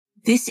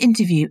This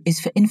interview is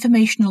for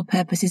informational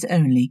purposes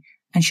only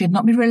and should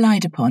not be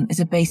relied upon as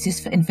a basis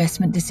for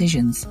investment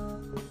decisions.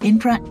 In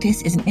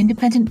Practice is an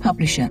independent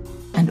publisher,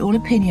 and all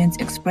opinions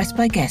expressed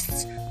by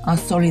guests are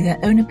solely their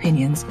own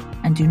opinions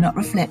and do not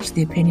reflect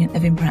the opinion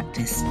of In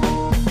Practice.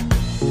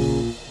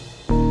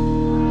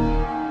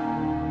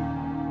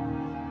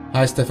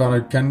 Hi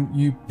Stefano, can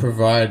you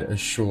provide a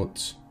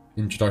short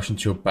introduction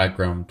to your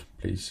background,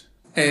 please?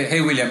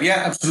 Hey William,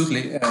 yeah,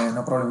 absolutely,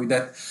 no problem with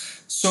that.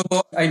 So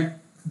I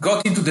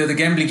got into the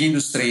gambling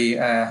industry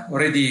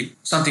already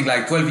something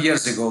like 12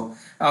 years ago.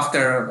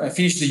 After I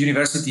finished the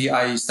university,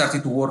 I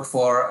started to work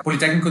for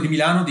Politecnico di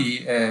Milano,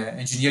 the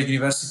engineering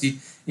university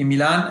in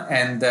Milan,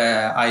 and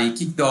I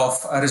kicked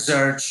off a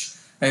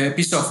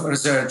piece of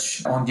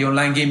research on the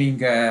online gaming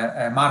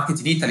market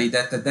in Italy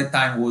that at that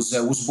time was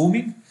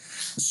booming.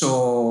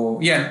 So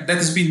yeah, that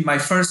has been my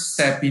first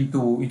step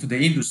into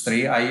the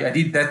industry. I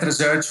did that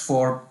research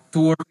for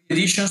 2 or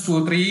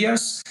 3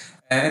 years.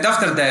 And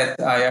after that,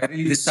 I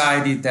really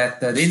decided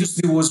that the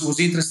industry was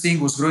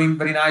interesting, was growing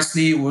very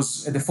nicely,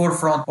 was at the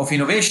forefront of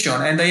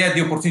innovation. And I had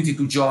the opportunity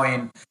to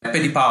join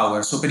Paddy.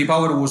 So Paddy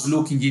was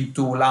looking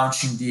into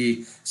launching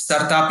the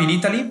startup in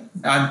Italy.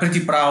 I'm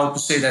pretty proud to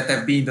say that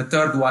I've been the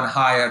third one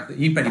hired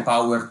in Paddy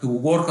to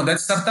work on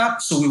that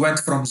startup. So we went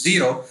from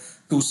 0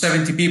 to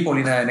 70 people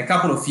in a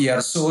couple of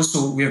years.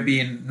 Also, we have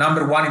been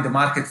number one in the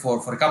market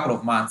for a couple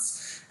of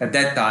months. At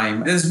that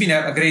time, it has been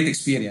a great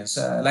experience,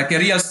 like a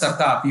real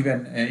startup.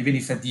 Even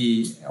if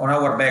on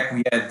our back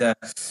we had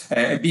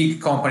a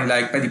big company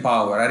like Paddy.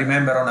 I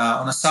remember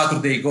on a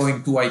Saturday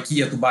going to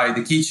IKEA to buy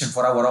the kitchen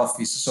for our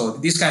office. So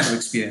this kind of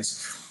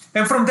experience,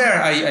 and from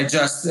there I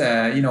just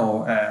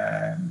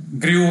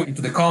grew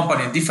into the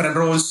company in different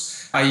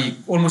roles. I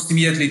almost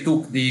immediately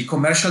took the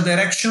commercial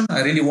direction.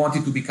 I really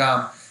wanted to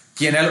become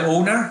P&L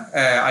owner.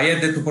 I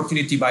had that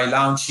opportunity by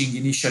launching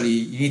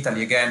initially in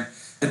Italy again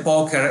the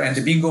poker and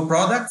the bingo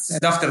products,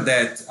 and after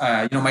that,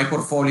 my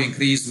portfolio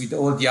increased with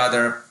all the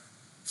other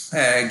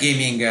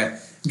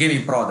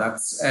gaming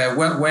products.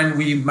 When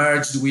we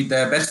merged with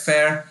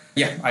Betfair,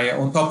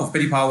 on top of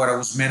Paddy, I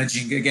was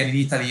managing again in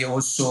Italy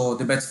also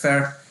the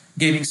Betfair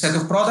gaming set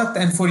of product.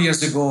 And 4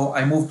 years ago,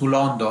 I moved to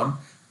London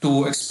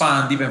to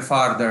expand even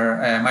further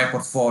my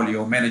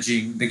portfolio,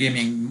 managing the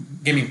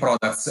gaming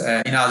products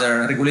in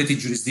other regulated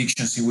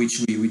jurisdictions in which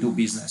we do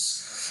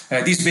business.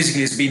 This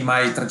basically has been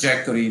my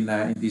trajectory in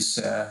this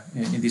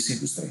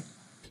industry.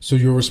 So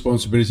your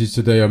responsibilities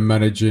today are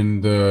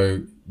managing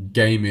the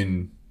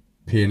gaming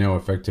P&L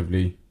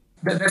effectively?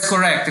 That's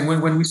correct. And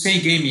when we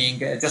say gaming,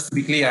 just to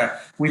be clear,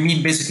 we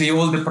mean basically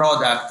all the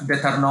products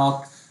that are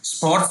not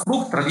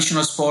sportsbook,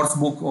 traditional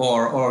sportsbook,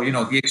 or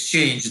the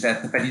exchange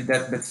that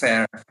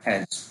Betfair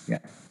has. Yeah.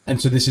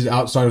 And so this is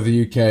outside of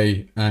the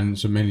UK and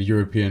so mainly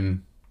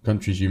European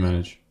countries you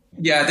manage?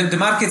 Yeah, the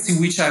markets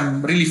in which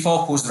I'm really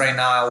focused right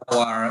now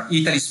are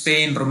Italy,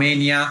 Spain,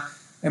 Romania,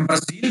 and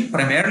Brazil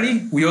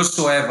primarily. We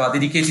also have a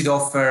dedicated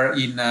offer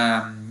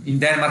in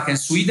Denmark and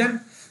Sweden.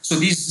 So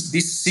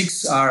these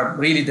 6 are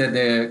really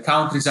the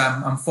countries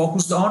I'm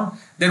focused on.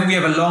 Then we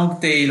have a long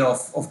tail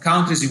of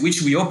countries in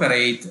which we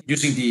operate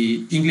using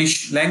the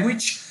English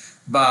language.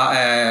 But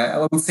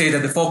I would say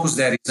that the focus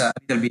there is a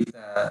little bit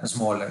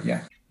smaller,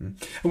 yeah. And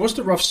what's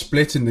the rough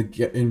split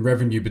in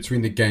revenue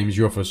between the games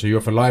you offer? So you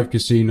offer live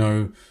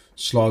casino,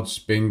 slots,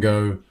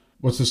 bingo.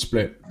 What's the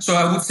split? So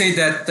I would say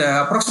that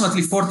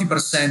approximately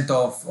 40%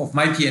 of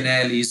my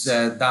P&L is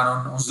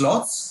done on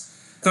slots.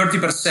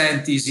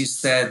 30% is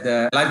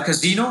instead live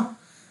casino.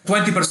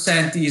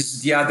 20%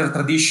 is the other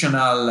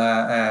traditional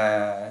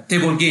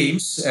table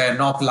games,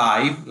 not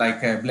live,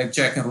 like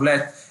blackjack and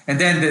roulette. And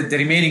then the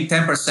remaining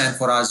 10%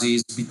 for us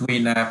is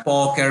between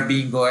poker,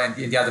 bingo, and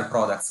the other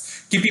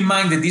products. Keep in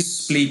mind that this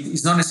split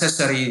is not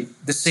necessarily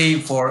the same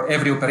for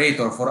every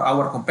operator, for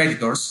our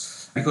competitors,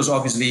 because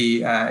obviously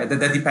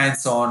that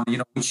depends on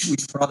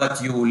which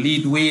product you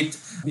lead with.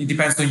 It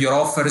depends on your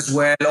offer as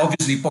well.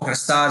 Obviously,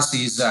 PokerStars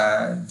is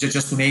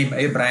just to name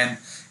a brand,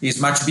 is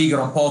much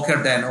bigger on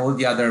poker than all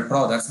the other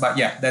products. But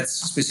yeah, that's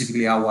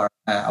specifically our.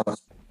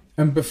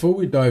 And before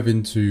we dive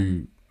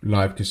into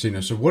live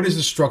casino, so what is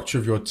the structure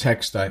of your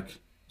tech stack?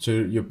 So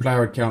your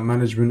player account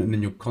management and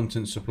then your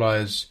content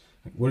suppliers.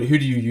 Who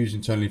do you use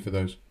internally for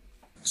those?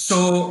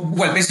 So,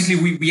 well,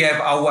 basically we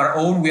have our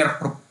own. We are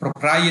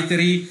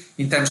proprietary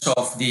in terms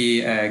of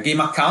the game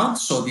account.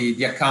 So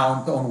the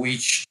account on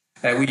which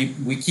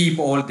we keep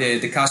all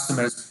the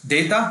customers'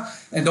 data.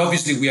 And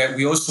obviously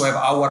we also have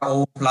our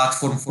own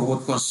platform for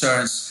what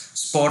concerns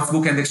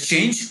Sportsbook and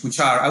Exchange, which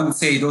are, I would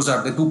say, those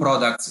are the 2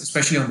 products,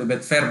 especially on the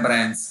Betfair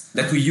brands,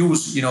 that we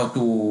use,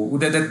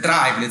 that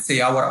drive, let's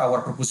say,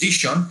 our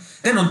proposition.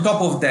 Then on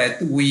top of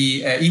that,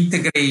 we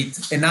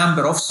integrate a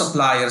number of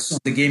suppliers on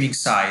the gaming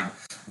side.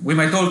 We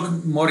might talk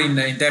more in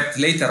depth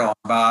later on,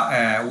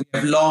 but we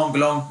have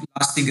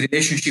long-lasting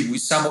relationship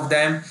with some of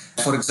them.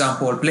 For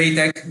example,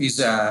 Playtech is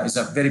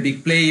a very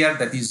big player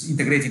that is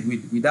integrated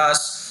with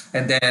us.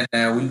 And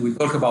then we'll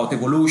talk about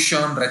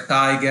Evolution, Red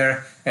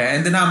Tiger,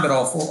 and a number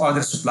of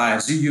other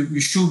suppliers.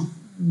 You should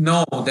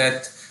know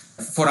that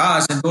For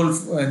us and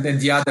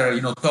the other,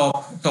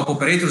 top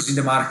operators in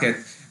the market,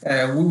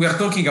 we are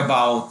talking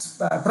about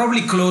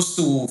probably close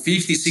to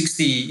 50,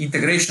 60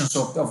 integrations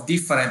of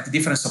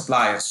different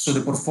suppliers. So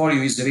the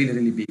portfolio is really,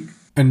 really big.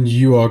 And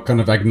you are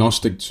kind of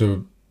agnostic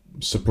to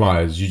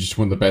suppliers. You just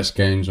want the best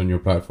games on your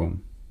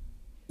platform.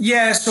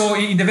 Yeah, so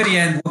in the very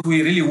end, what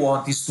we really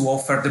want is to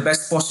offer the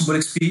best possible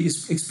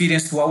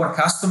experience to our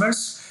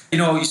customers.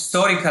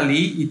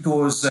 Historically, it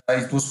was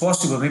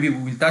possible. Maybe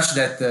we will touch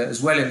that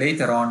as well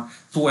later on,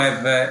 to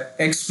have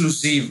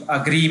exclusive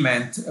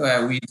agreement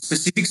with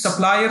specific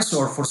suppliers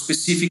or for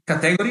specific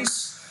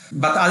categories.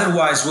 But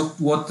otherwise,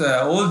 what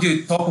all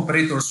the top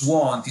operators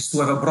want is to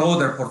have a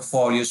broader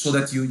portfolio so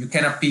that you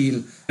can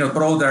appeal a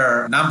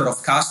broader number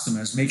of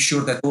customers, make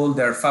sure that all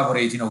their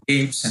favorite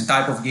games and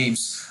type of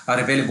games are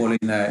available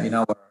in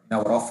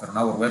our offer, on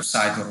our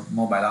website or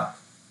mobile app.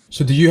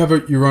 So do you have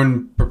your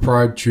own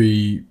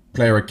proprietary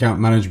player account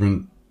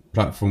management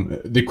platform,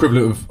 the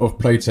equivalent of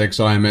Playtech's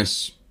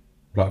IMS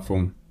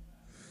platform?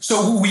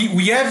 So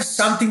we have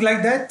something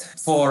like that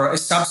for a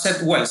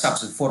subset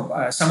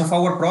for some of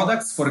our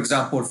products. For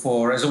example,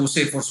 as I would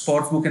say, for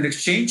sportsbook and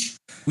exchange,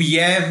 we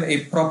have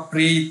a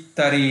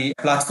proprietary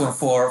platform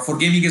for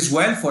gaming as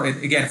well. For a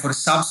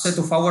subset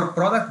of our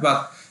product.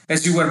 But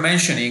as you were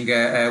mentioning,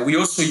 we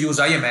also use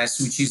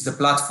IMS, which is the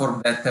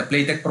platform that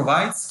Playtech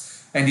provides.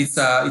 And it's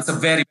a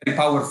very, very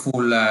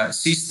powerful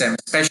system,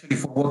 especially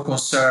for what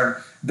concern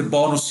the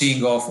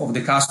bonusing of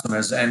the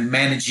customers and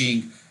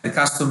managing the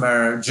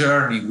customer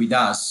journey with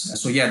us.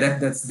 So yeah,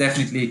 that's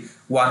definitely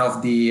one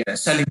of the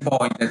selling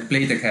points that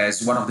Playtech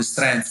has, one of the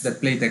strengths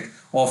that Playtech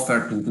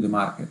offer to the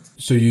market.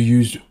 So you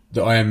use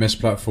the IMS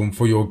platform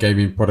for your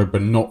gaming product,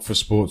 but not for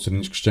sports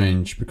and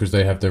exchange because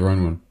they have their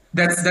own one?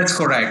 That's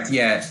correct,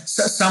 yeah.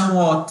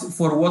 Somewhat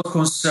for what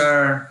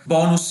concern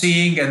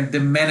bonusing and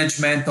the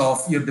management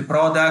of the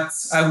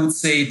products, I would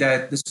say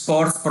that the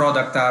sports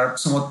products are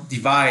somewhat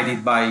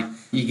divided by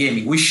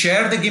e-gaming. We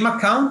share the game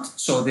account,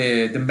 so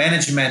the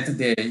management,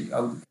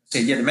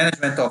 the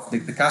management of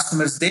the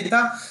customer's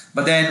data,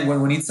 but then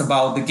when it's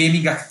about the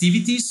gaming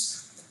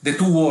activities, the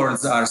two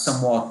worlds are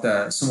somewhat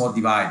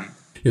divided.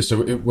 Yeah,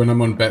 so when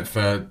I'm on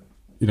Betfair,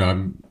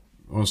 I'm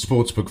on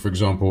Sportsbook, for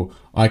example,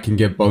 I can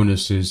get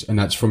bonuses, and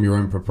that's from your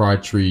own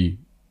proprietary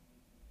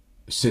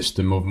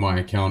system of my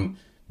account.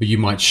 But you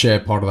might share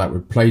part of that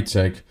with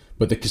Playtech,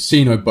 but the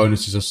casino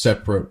bonuses are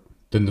separate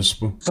than the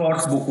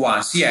Sportsbook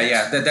ones.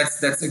 Yeah,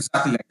 that's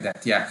exactly like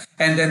that. Yeah,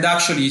 and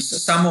actually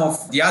some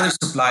of the other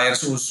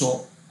suppliers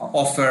also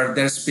offer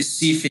their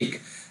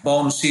specific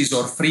bonuses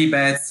or free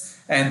bets,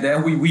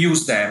 and we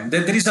use them.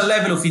 There is a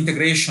level of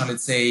integration,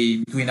 let's say,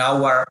 between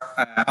our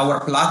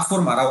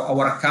platform,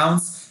 our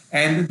accounts,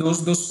 and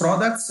those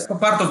products. A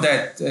part of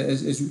that,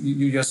 as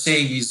you're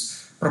saying,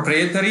 is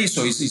proprietary,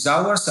 so is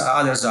ours.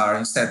 Others are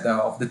instead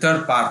of the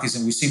third parties,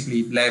 and we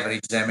simply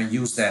leverage them and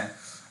use them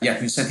to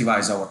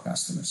incentivize our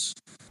customers.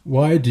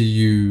 Why do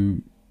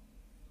you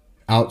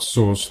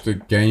outsource the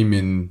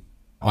gaming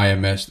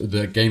IMS,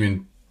 the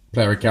gaming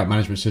player account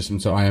management system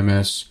to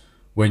IMS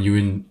when you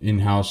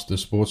in-house the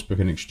sportsbook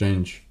and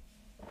exchange?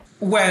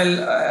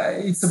 Well,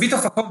 it's a bit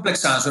of a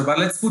complex answer, but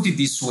let's put it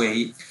this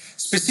way.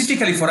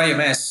 Specifically for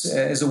IMS,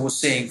 as I was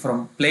saying,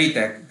 from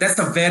Playtech, that's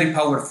a very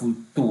powerful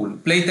tool.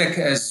 Playtech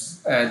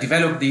has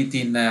developed it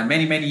in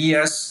many, many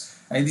years,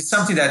 and it's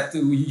something that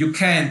you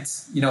can't,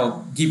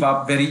 give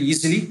up very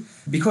easily,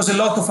 because a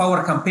lot of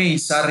our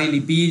campaigns are really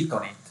built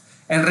on it.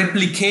 And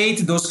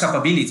replicate those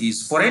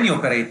capabilities for any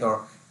operator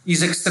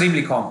is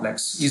extremely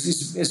complex.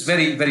 It's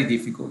very, very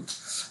difficult.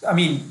 I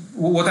mean,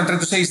 what I'm trying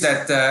to say is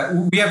that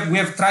we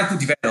have tried to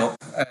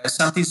develop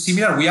something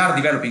similar. We are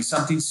developing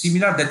something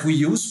similar that we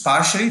use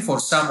partially for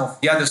some of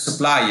the other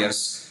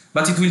suppliers,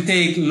 but it will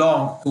take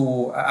long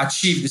to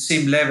achieve the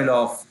same level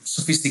of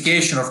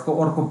sophistication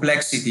or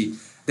complexity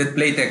that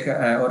Playtech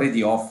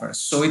already offers.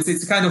 So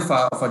it's kind of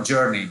a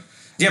journey.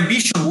 The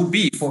ambition would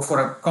be for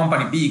a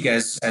company big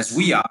as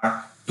we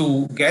are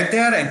to get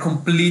there and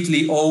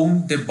completely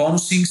own the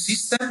bonusing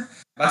system.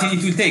 But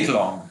it will take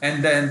long.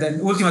 And then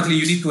ultimately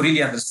you need to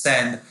really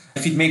understand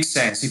if it makes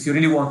sense, if you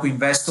really want to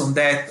invest on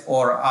that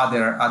or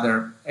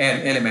other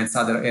elements,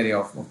 other area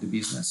of the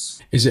business.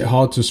 Is it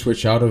hard to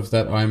switch out of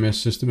that IMS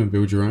system and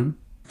build your own?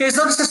 Yeah, it's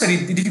not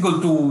necessarily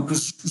difficult to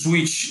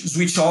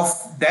switch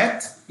off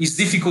that. It's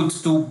difficult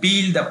to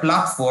build a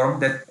platform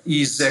that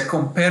is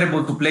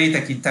comparable to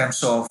Playtech in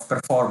terms of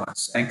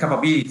performance and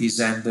capabilities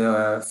and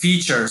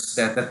features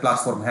that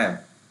platform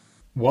have.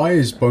 Why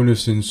is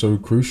bonusing so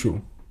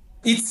crucial?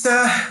 It's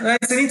an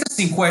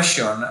interesting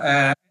question,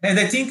 and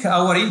I think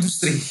our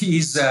industry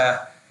is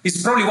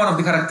probably one of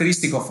the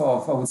characteristics of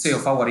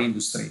our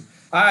industry.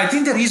 I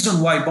think the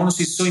reason why bonus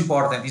is so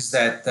important is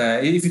that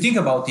if you think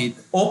about it,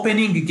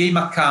 opening game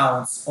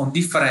accounts on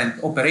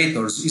different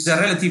operators is a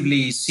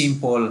relatively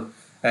simple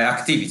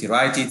activity,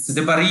 right? It's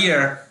the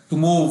barrier to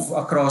move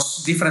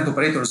across different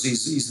operators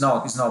is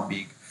not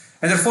big.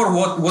 And therefore,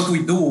 what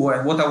we do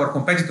and what our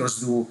competitors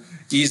do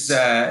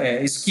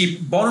is keep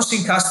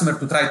bonusing customer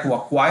to try to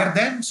acquire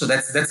them. So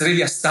that's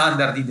really a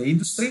standard in the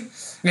industry.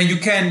 And you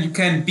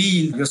can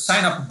build your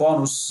sign-up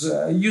bonus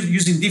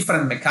using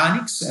different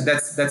mechanics, and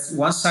that's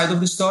one side of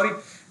the story.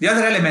 The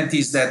other element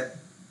is that,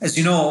 as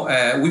you know,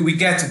 we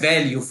get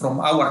value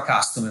from our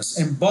customers,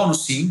 and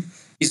bonusing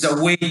is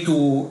a way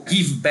to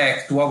give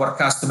back to our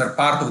customer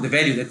part of the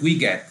value that we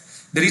get.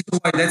 The reason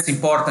why that's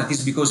important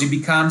is because it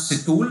becomes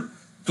a tool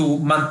to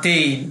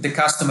maintain the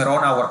customer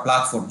on our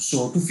platform.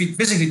 So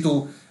basically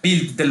to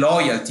build the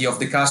loyalty of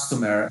the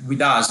customer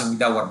with us and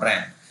with our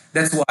brand.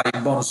 That's why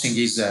bonusing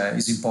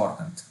is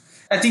important.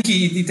 I think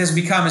it has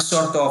become a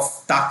sort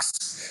of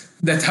tax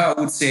that I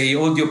would say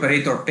all the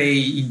operator pay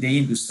in the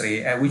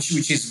industry,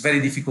 which is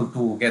very difficult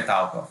to get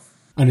out of.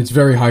 And it's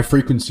very high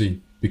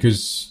frequency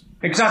because...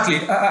 Exactly.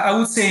 I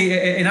would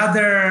say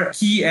another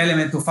key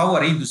element of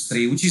our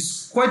industry, which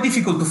is quite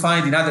difficult to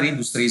find in other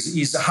industries,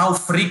 is how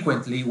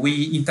frequently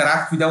we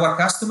interact with our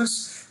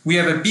customers. We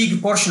have a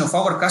big portion of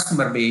our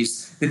customer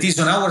base that is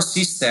on our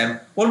system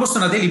almost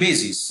on a daily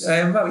basis,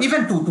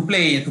 even to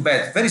play and to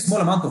bet, very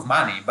small amount of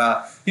money.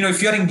 But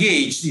if you're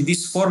engaged in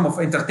this form of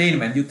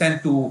entertainment, you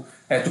tend to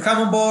come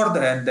on board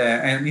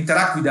and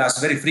interact with us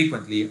very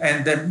frequently.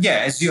 And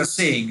as you're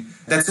saying,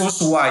 that's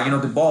also why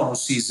the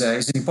bonus is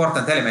an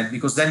important element,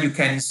 because then you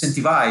can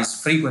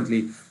incentivize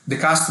frequently the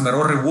customer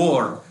or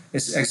reward,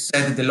 as I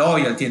said, the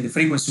loyalty and the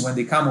frequency when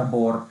they come on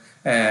board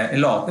a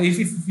lot.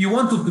 If you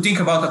want to think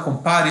about a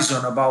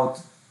comparison about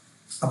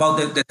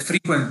the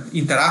frequent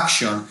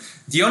interaction,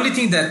 the only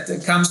thing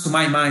that comes to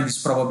my mind is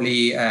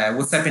probably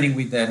what's happening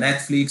with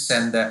Netflix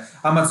and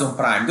Amazon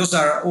Prime. Those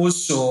are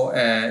also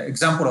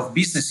example of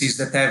businesses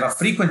that have a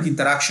frequent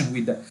interaction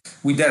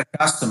with their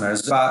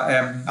customers. But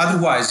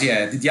otherwise,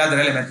 the other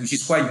element, which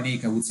is quite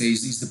unique, I would say,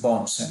 is the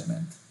bonus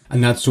element.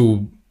 And that's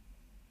all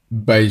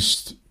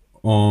based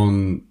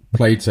on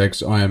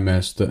Playtech's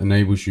IMS that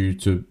enables you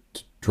to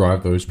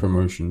drive those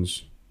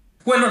promotions.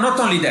 Well, no, not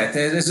only that.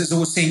 As I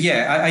was saying, the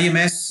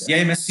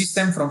IMS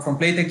system from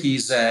Playtech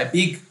is a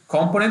big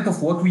component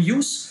of what we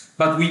use,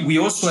 but we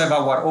also have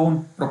our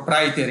own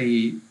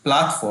proprietary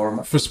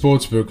platform. For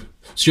Sportsbook.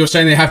 So you're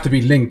saying they have to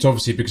be linked,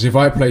 obviously, because if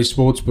I play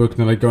Sportsbook and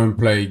then I go and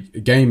play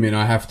gaming,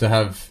 I have to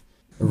have...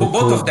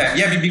 Both of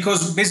them,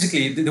 because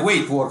basically the way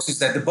it works is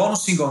that the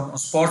bonusing on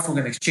Sportsbook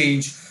and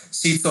Exchange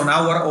sits on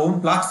our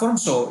own platform,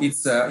 so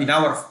it's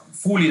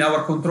fully in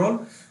our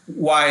control.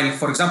 While,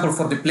 for example,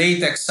 for the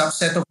Playtech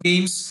subset of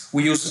games,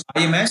 we use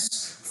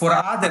IMS. For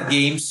other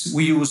games,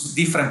 we use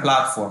different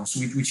platforms,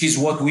 which is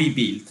what we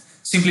build.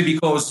 Simply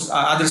because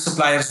other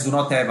suppliers do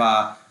not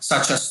have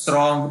such a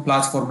strong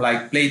platform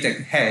like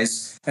Playtech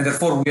has, and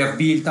therefore we have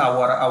built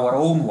our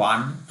own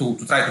one to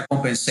try to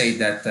compensate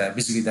that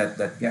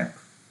that gap.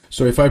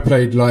 So if I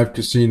played Live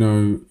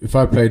Casino, if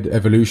I played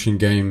Evolution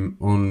game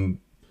on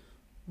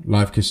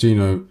Live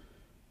Casino,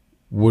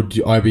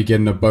 would I be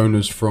getting a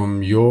bonus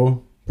from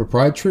your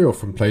proprietary or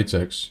from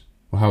Playtech's?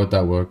 Or how would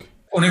that work?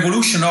 On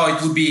Evolution, no,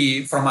 it would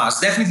be from us.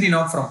 Definitely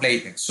not from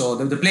Playtech. So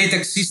the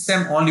Playtech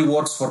system only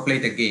works for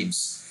Playtech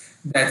games.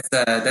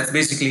 That's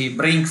basically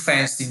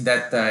ring-fenced in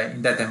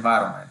that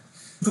environment.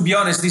 To be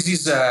honest, this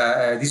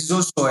is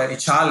also a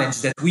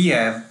challenge that we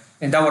have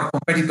and our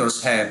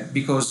competitors have,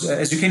 because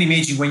as you can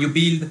imagine, when you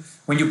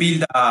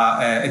build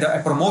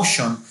a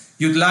promotion,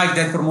 you'd like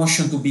that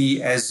promotion to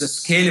be as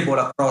scalable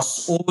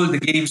across all the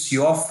games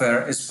you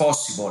offer as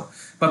possible.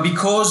 But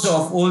because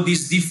of all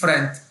these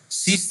different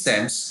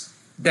systems,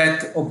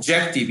 that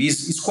objective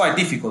is quite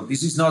difficult.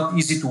 This is not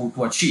easy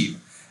to achieve.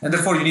 And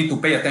therefore, you need to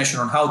pay attention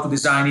on how to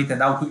design it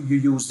and how you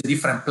use the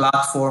different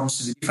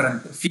platforms, the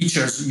different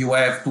features you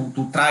have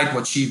to try to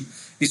achieve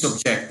this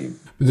objective.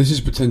 This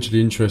is potentially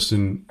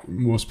interesting,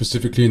 more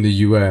specifically in the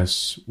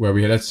US, where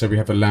let's say we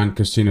have a land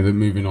casino that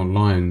moving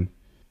online.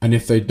 And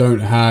if they don't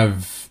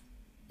have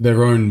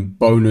their own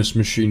bonus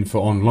machine for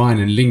online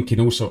and linking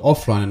also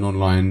offline and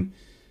online,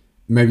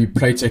 maybe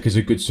Playtech is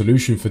a good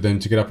solution for them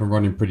to get up and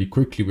running pretty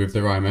quickly with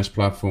their IMS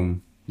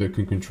platform that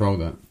can control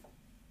that.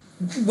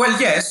 Well,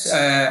 yes.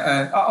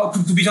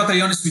 To be totally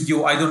honest with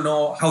you, I don't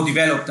know how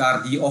developed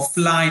are the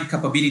offline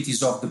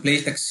capabilities of the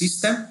Playtech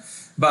system.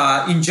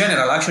 But in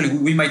general, actually,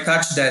 we might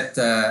touch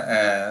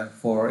that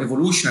for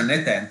Evolution and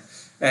NetEnt,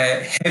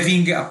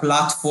 having a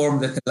platform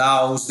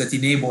that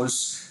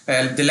enables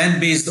the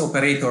land-based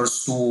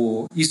operators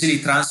to easily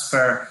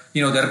transfer,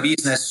 their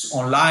business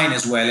online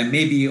as well, and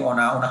maybe on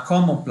a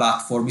common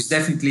platform is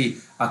definitely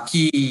a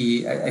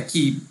key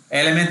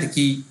element, a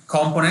key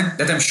component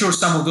that I'm sure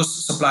some of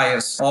those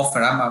suppliers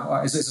offer.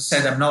 As I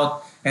said, I'm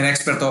not an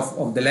expert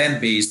of the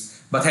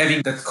land-based, but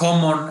having that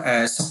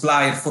common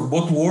supplier for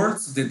both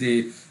worlds,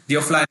 the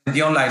offline and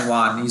the online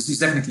one is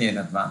definitely an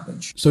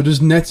advantage. So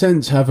does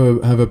NetEnt have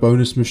a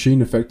bonus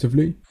machine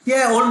effectively?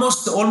 Yeah,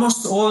 almost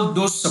all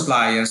those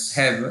suppliers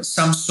have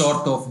some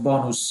sort of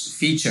bonus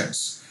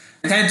features.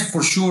 NetEnt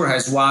for sure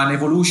has one,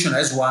 Evolution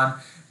has one.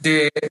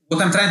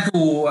 What I'm trying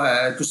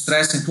to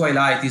stress and to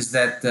highlight is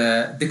that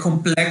the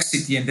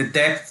complexity and the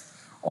depth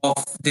of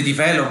the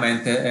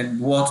development and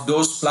what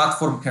those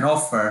platforms can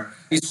offer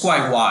is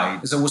quite wide.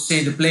 As I was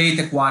saying, the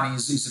Playtech one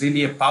is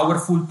really a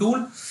powerful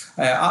tool.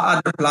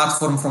 Other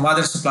platforms from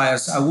other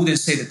suppliers, I wouldn't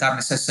say that are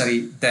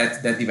necessary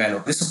that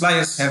develop. The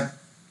suppliers have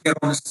their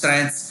own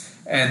strengths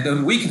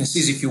and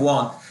weaknesses, if you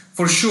want.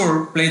 For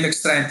sure, Playtech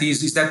strength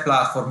is that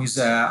platform is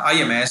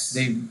IMS.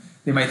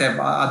 They might have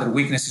other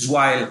weaknesses,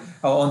 while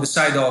on the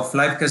side of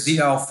Live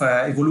Casino, of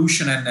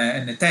Evolution and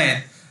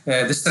N10,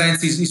 the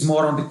strength is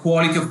more on the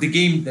quality of the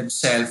game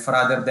themselves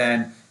rather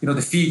than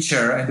the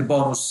feature and the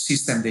bonus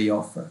system they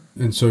offer.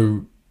 And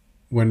so,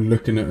 when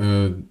looking at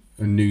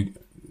a new,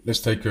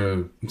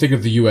 I'm thinking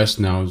of the US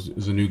now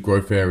as a new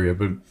growth area,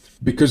 but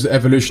because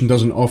Evolution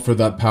doesn't offer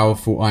that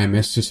powerful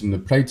IMS system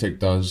that Playtech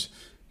does,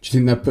 do you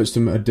think that puts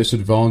them at a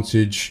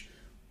disadvantage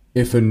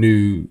if a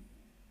new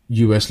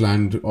US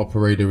land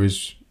operator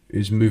is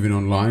moving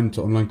online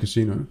to online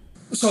casino?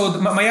 So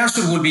my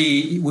answer would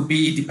be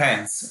it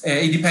depends.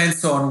 It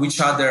depends on which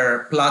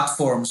other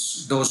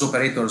platforms those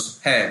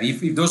operators have.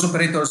 If those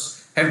operators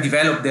have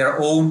developed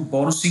their own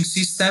bonusing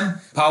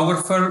system,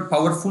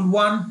 powerful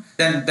one,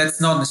 then that's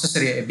not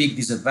necessarily a big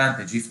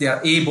disadvantage. If they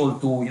are able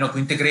to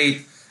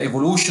integrate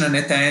Evolution and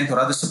N10 or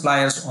other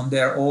suppliers on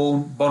their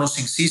own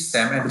bonusing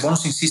system, and the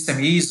bonusing system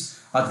is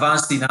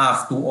advanced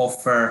enough to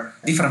offer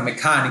different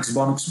mechanics,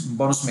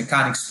 bonus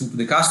mechanics to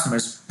the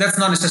customers, that's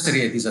not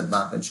necessarily a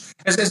disadvantage.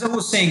 As I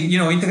was saying,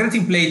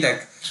 integrating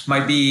Playtech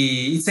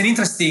it's an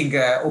interesting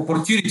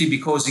opportunity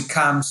because it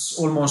comes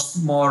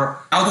almost more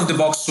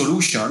out-of-the-box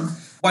solution,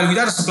 while with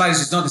other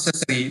suppliers it's not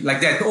necessarily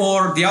like that,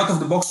 or the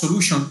out-of-the-box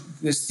solution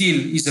still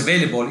is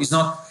available, is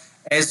not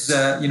as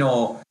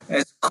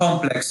as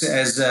complex,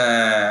 as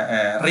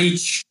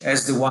rich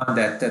as the one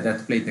that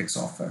Playtechs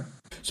offer.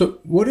 So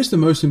what is the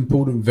most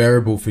important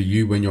variable for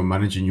you when you're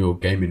managing your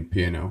gaming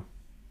P&L?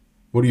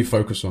 What do you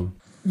focus on?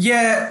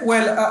 Yeah,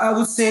 well, I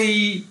would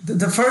say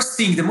the first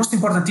thing, the most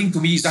important thing to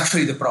me is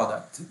actually the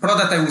product.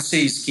 Product, I would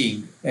say, is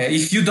king.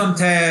 If you don't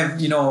have,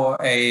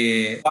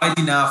 a wide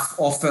enough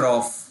offer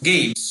of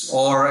games,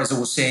 or as I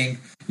was saying,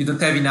 you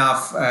don't have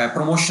enough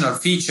promotional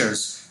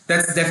features,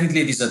 that's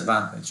definitely a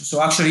disadvantage.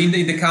 So actually, in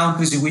the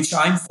countries in which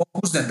I'm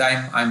focused and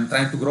I'm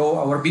trying to grow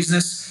our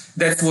business,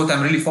 that's what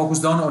I'm really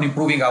focused on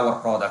improving our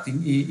product,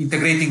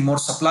 integrating more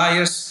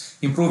suppliers,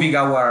 improving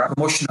our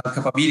promotional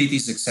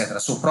capabilities,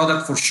 etc. So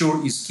product for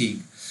sure is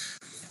king.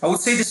 I would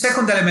say the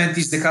second element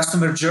is the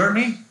customer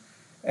journey.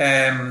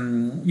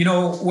 When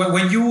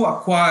you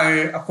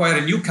acquire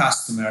a new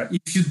customer,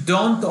 if you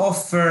don't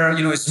offer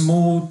a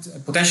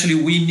smooth, potentially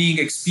winning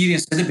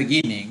experience at the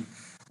beginning,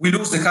 we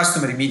lose the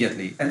customer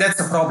immediately, and that's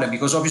a problem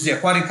because obviously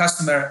acquiring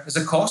customer is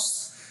a cost.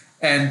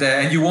 And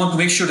you want to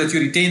make sure that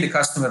you retain the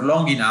customer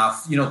long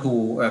enough,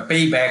 to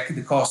pay back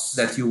the costs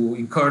that you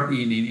incurred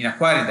in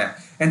acquiring them.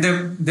 And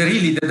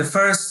the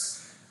first,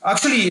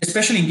 actually,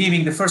 especially in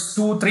gaming, the first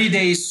 2-3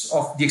 days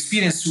of the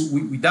experience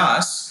with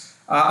us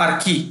are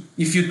key.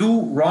 If you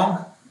do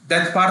wrong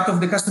that part of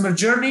the customer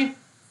journey,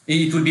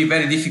 it will be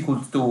very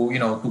difficult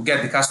to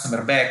get the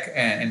customer back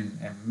and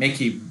make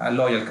him a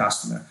loyal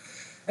customer.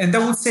 And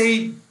I would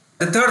say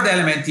the third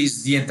element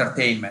is the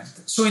entertainment.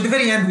 So in the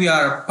very end, we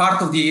are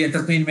part of the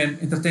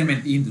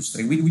entertainment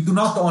industry. We do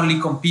not only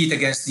compete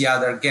against the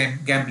other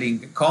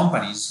gambling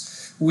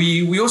companies.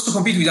 We also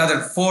compete with other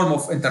form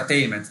of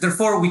entertainment.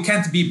 Therefore, we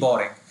can't be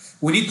boring.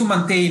 We need to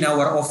maintain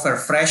our offer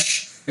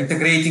fresh,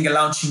 integrating and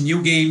launching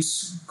new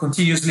games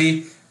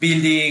continuously,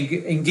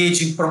 building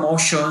engaging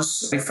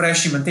promotions,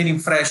 refreshing, maintaining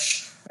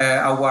fresh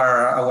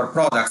our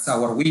products,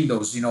 our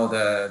windows,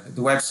 the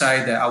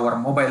website, our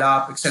mobile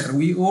app, etc.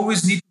 We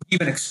always need to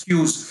give an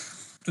excuse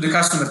to the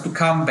customer to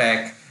come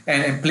back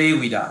and play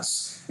with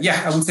us.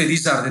 Yeah, I would say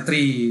these are the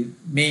three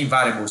main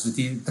variables,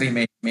 the three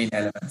main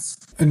elements.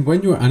 And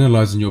when you're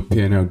analyzing your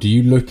P&L, do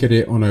you look at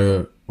it on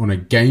a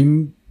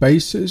game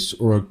basis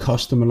or a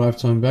customer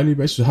lifetime value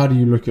basis? How do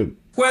you look at?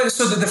 Well,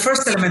 so the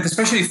first element,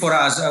 especially for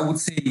us, I would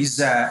say is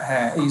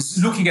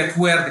looking at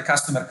where the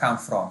customer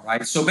comes from,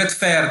 right? So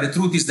Betfair, the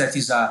truth is that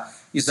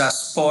is a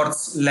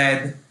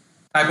sports-led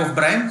type of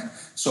brand.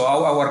 So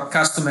our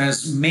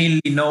customers mainly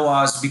know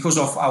us because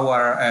of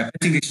our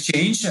betting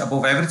exchange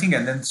above everything,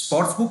 and then the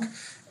sportsbook.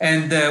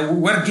 And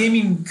where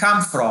gaming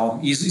comes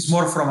from is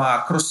more from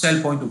a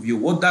cross-sell point of view.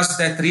 What does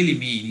that really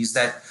mean? Is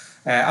that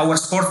our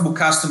sportsbook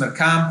customer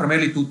come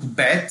primarily to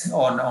bet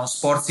on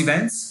sports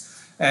events.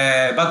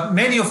 But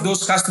many of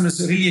those customers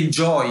really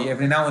enjoy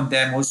every now and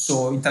then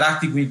also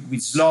interacting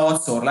with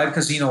slots or live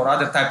casino or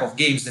other type of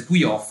games that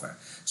we offer.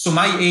 So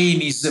my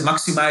aim is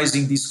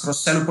maximizing these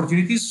cross-sell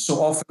opportunities. So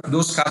offer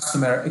those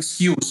customer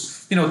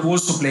excuse, to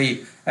also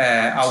play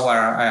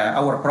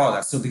our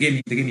products, so the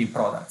gaming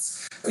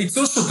products. It's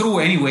also true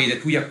anyway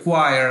that we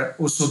acquire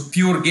also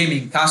pure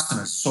gaming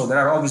customers. So there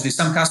are obviously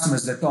some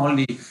customers that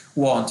only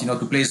want,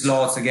 to play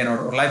slots again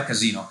or live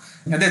casino.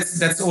 And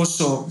that's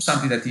also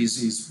something that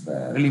is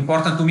really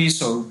important to me.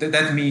 So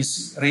that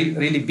means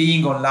really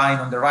being online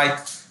on the right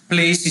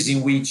places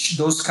in which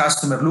those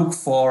customers look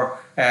for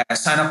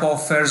sign-up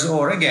offers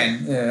or,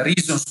 again,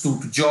 reasons to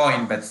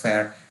join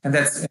Betfair And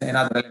that's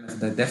another element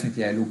that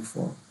definitely I look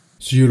for.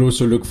 So you'd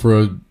also look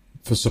for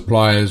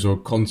suppliers or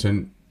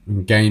content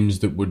and games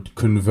that would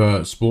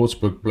convert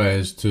sportsbook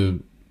players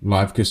to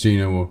live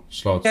casino or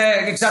slots.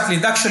 Yeah, exactly.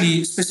 And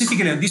actually,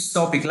 specifically on this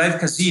topic, live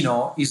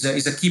casino is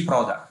a key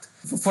product.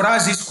 For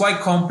us, it's quite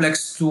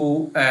complex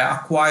to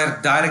acquire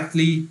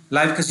directly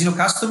live casino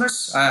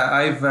customers.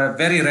 I've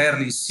very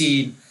rarely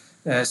seen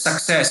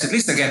success, at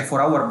least again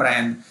for our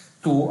brand,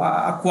 to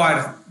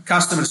acquire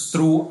customers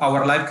through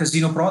our live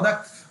casino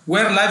product.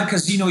 Where live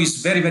casino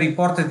is very, very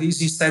important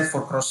is instead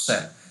for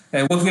cross-sell.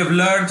 What we have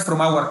learned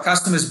from our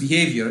customers'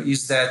 behavior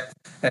is that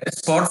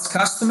sports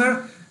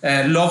customer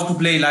love to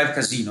play live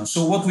casino.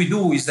 So what we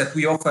do is that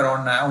we offer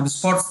on the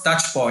sports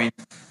touch point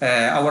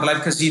our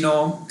live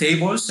casino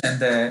tables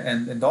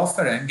and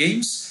offer and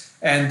games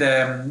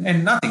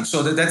and nothing.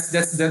 So that's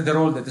the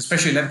role that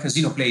especially live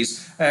casino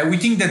plays. We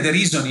think that the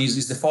reason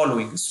is the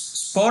following: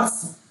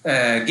 sports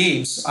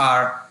games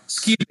are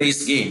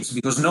skill-based games,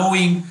 because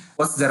knowing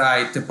what's the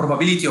right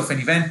probability of an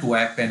event to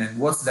happen and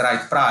what's the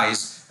right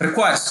price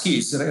requires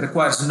skills,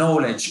 requires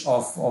knowledge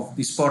of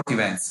the sport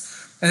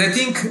events. And I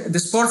think the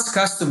sports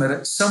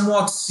customer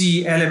somewhat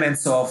see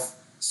elements of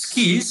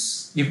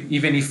skills,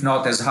 even if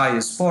not as high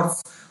as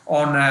sports,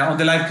 on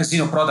the live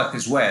casino product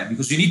as well,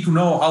 because you need to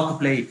know how to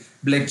play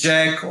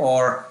blackjack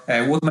or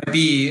what might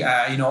be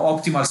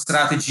optimal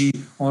strategy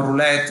on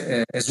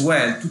roulette as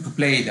well to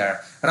play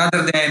there,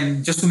 rather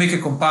than just to make a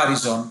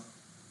comparison.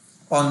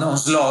 On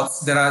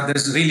slots,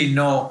 there's really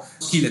no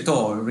skill at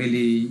all.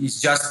 Really,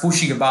 it's just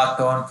pushing a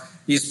button.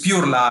 It's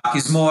pure luck.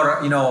 It's more,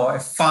 a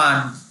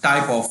fun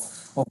type of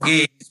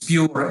game. It's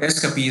pure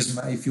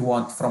escapism, if you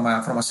want, from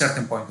a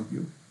certain point of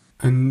view.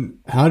 And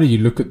how do you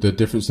look at the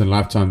difference in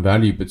lifetime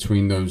value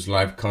between those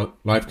live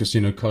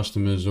casino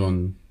customers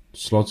on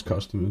slots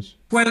customers?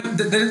 Well,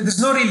 there's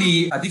not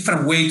really a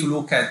different way to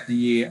look at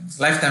the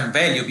lifetime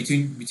value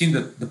between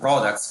the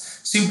products.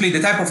 Simply, the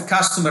type of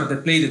customer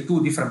that play the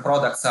two different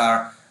products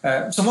are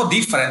somewhat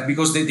different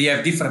because they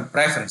have different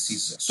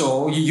preferences.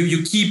 So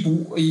you're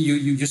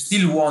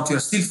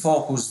still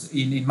focused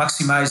in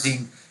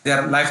maximizing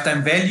their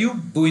lifetime value,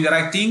 doing the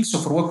right thing. So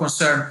for what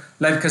concern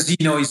live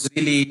casino is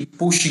really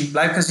pushing.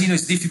 Live casino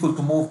is difficult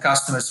to move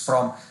customers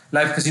from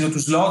live casino to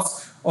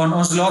slots.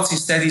 On slots,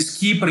 instead, is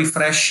keep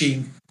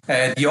refreshing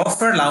the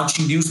offer,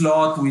 launching new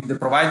slot with the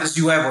providers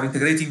you have, or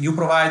integrating new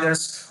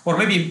providers, or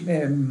maybe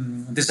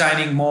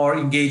designing more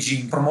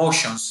engaging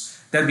promotions.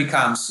 That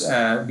becomes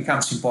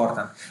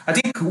important. I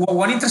think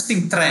one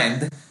interesting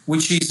trend,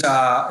 which is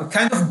a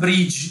kind of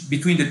bridge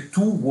between the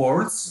two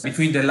worlds,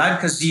 between the live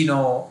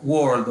casino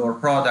world or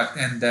product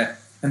and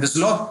the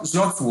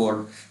slots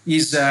world,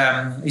 is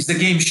the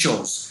game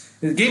shows.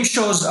 The game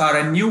shows are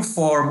a new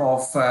form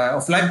of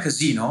live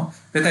casino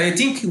that I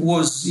think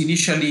was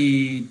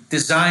initially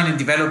designed and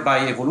developed by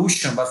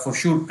Evolution, but for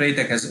sure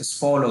Playtech has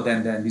followed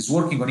and is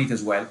working on it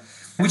as well,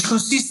 which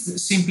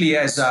consists simply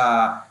as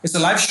a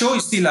live show.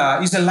 It's still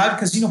is a live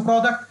casino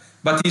product,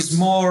 but is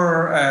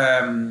more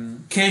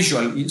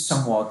casual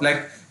somewhat.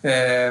 Like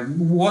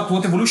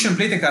what Evolution and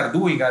Playtech are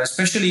doing are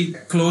especially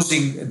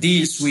closing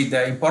deals with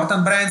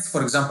important brands,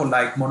 for example,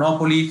 like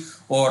Monopoly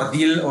or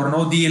Deal or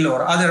No Deal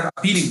or other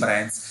appealing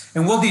brands.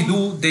 And what they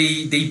do,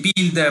 they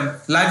build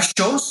live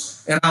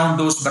shows around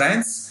those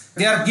brands.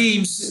 They are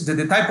games,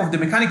 the type of the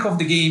mechanic of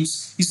the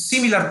games is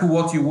similar to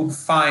what you would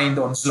find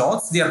on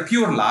slots. They are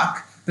pure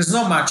luck. There's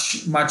not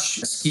much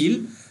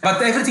skill,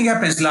 but everything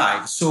happens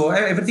live. So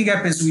everything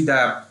happens with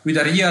a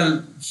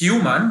real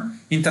human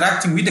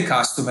interacting with the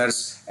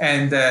customers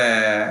and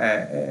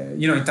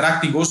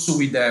interacting also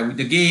with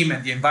the game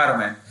and the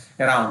environment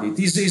around it.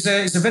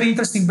 It's a very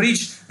interesting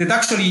bridge that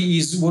actually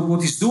is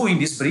what is doing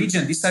this bridge,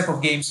 and this type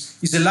of games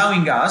is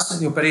allowing us,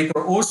 the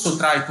operator, also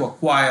try to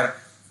acquire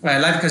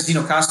live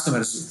casino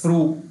customers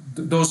through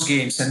those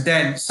games, and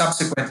then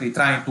subsequently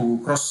trying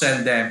to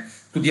cross-sell them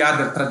to the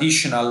other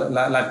traditional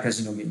live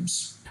casino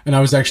games. And I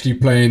was actually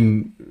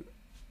playing,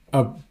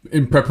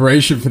 in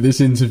preparation for this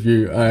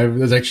interview, I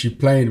was actually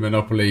playing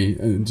Monopoly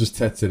and just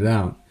tested it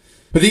out.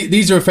 But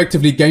these are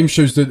effectively game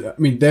shows that,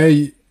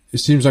 it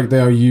seems like they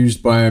are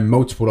used by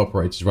multiple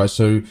operators, right?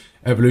 So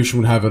Evolution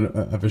would have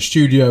a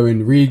studio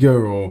in Riga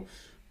or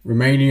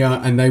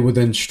Romania, and they would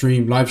then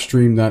live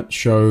stream that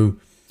show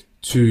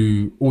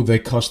to all their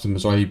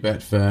customers, i.e.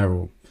 Betfair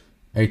or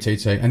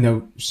 888, and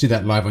they'll see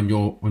that live on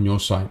your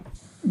site.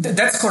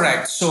 That's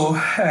correct. So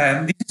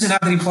this is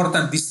another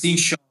important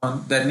distinction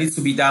that needs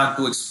to be done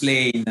to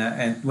explain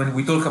and when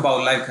we talk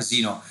about live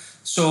casino.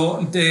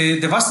 So the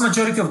vast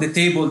majority of the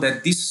table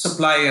that these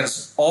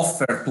suppliers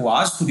offer to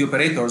us, to the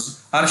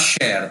operators, are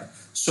shared.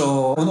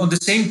 So on the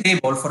same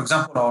table, for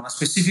example, on a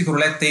specific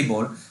roulette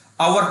table,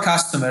 our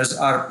customers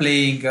are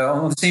playing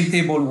on the same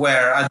table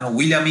where, I don't know,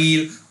 William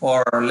Hill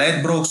or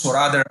Ledbrokes or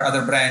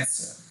other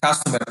brands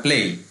customer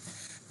play.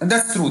 And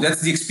that's true.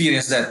 That's the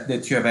experience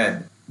that you have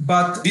had.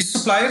 But these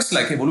suppliers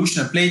like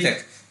Evolution and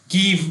Playtech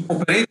give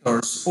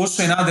operators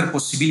also another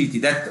possibility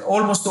that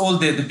almost all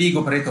the big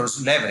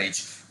operators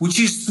leverage, which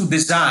is to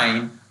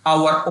design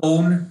our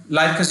own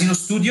live casino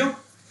studio.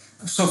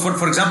 So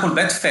for example,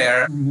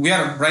 Betfair, we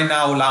are right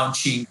now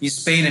launching in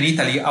Spain and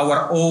Italy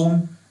our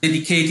own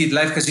dedicated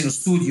live casino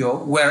studio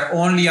where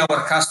only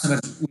our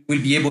customers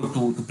will be able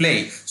to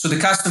play. So the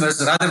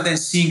customers, rather than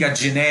seeing a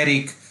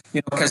generic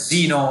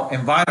casino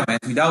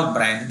environment without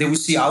brand, they will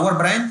see our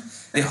brand.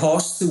 The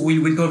host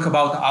will talk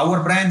about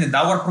our brand and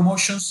our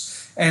promotions.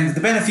 And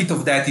the benefit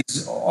of that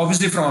is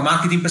obviously from a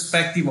marketing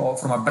perspective or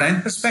from a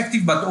brand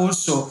perspective, but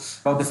also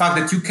about the fact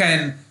that you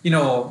can,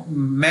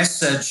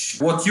 message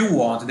what you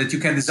want, that you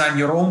can design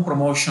your own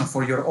promotion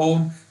for your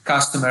own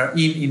customer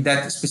in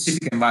that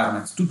specific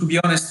environment. To be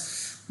honest,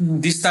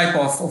 this type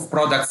of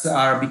products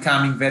are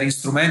becoming very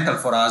instrumental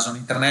for us on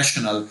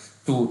international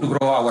to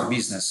grow our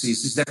business.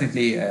 It's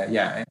definitely,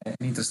 an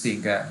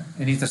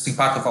interesting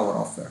part of our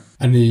offer.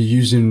 And are you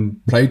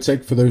using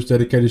Playtech for those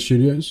dedicated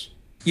studios?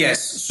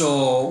 Yes,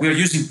 so we are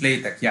using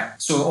Playtech. Yeah,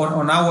 so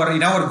in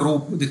our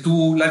group, the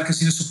two live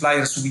casino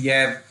suppliers we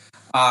have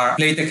are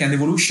Playtech and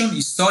Evolution.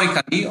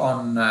 Historically,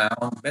 on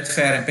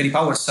Betfair and Paddy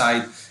Power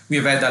side, we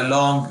have had a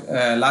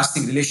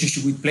long-lasting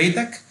relationship with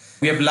Playtech.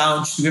 We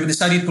have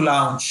decided to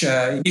launch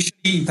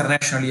initially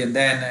internationally and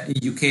then in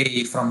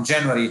UK from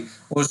January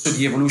also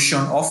the Evolution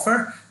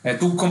offer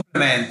to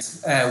complement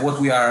what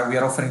we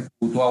are offering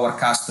to our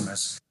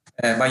customers.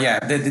 But yeah,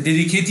 the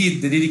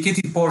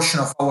dedicated portion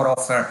of our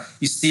offer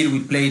is still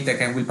with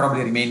Playtech and will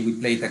probably remain with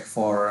Playtech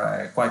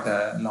for quite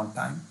a long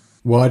time.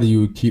 Why do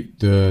you keep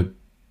the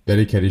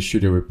dedicated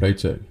studio with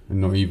Playtech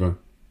and not Evo?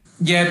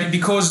 Yeah,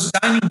 because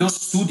designing those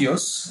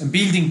studios and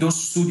building those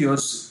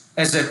studios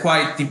has a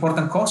quite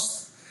important cost.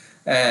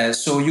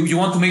 So you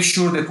want to make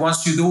sure that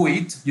once you do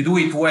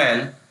it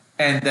well,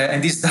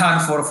 and it's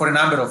done for a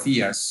number of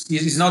years.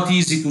 It's not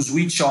easy to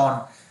switch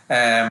on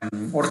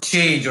or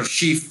change or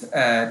shift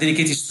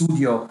dedicated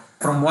studio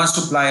from one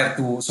supplier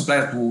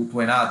to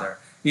another.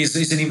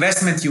 It's an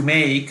investment you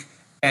make,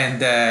 and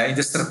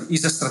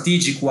it's a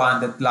strategic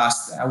one that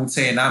lasts, I would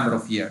say, a number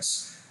of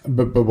years.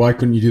 But why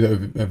couldn't you do that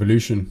with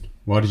Evolution?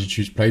 Why did you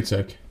choose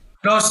Playtech?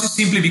 No,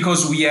 simply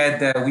because we had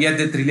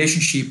that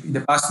relationship in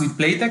the past with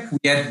Playtech.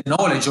 We had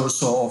knowledge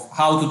also of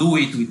how to do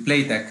it with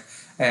Playtech,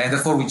 and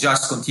therefore we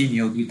just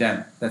continued with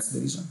them. That's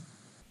the reason.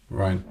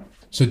 Right.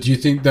 So do you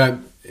think that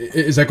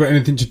is that got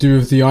anything to do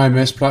with the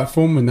IMS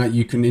platform and that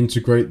you can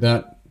integrate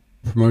that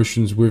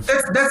promotions with?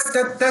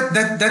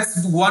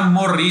 That's one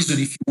more reason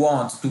if you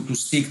want to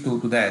stick to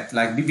that.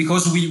 Like,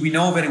 because we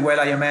know very well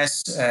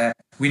IMS,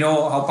 we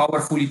know how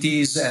powerful it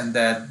is and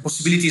the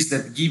possibilities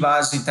that give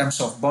us in terms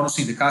of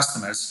bonusing the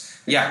customers.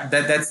 Yeah,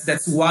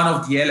 that's one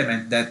of the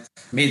elements that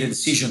made the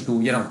decision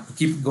to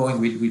keep going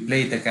with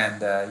Playtech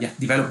and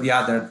develop the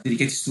other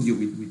dedicated studio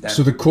with them.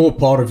 So the core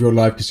part of your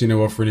live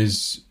casino offering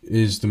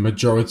is the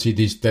majority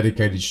this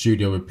dedicated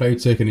studio with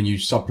Playtech, and then you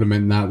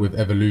supplement that with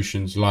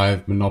Evolution's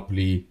live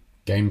Monopoly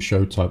game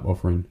show type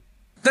offering.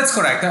 That's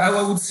correct. I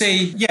would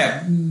say,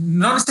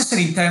 not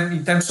necessarily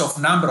in terms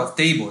of number of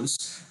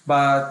tables,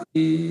 but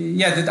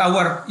that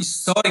our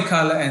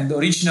historical and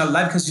original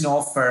live casino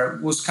offer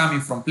was coming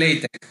from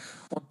Playtech,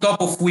 on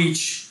top of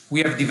which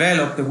we have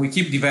developed and we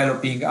keep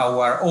developing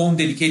our own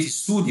dedicated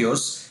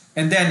studios.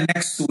 And then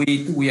next to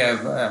it, we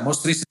have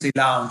most recently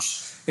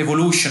launched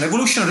Evolution.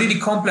 Evolution really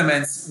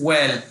complements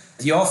well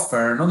the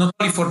offer, not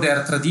only for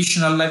their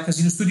traditional live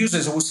casino studios,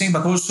 as I was saying,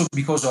 but also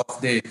because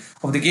of the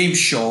game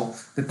show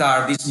that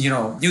are this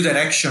new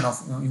direction of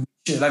in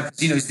which live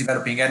casino is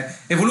developing. And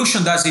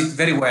Evolution does it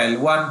very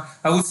well.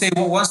 I would say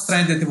one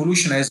strength that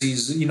Evolution has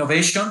is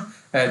innovation.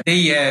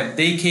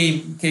 They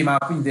came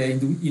up in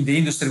the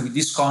industry with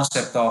this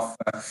concept of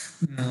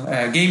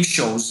game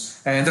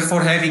shows, and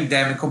therefore having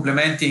them and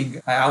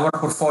complementing our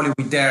portfolio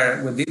with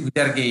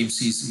their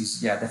games is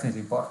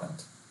definitely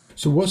important.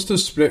 So what's the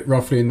split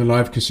roughly in the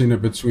live casino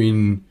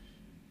between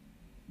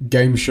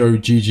game show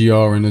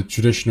GGR and the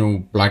traditional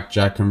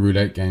blackjack and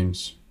roulette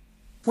games?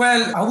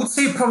 Well, I would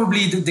say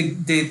probably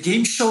the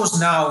game shows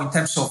now in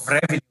terms of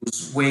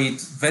revenues weigh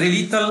very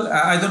little.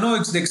 I don't know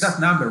the exact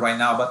number right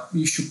now, but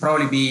it should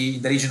probably be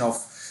in the region of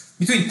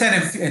between 10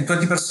 and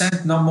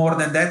 20%, no more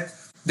than that.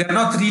 They're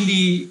not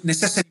really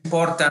necessarily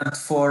important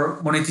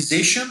for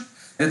monetization.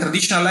 The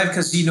traditional live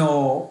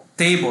casino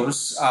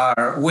tables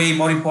are way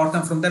more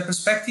important from that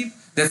perspective.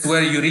 That's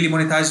where you really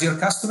monetize your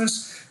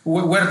customers.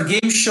 Where the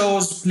game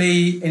shows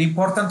play an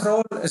important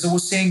role, as I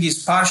was saying,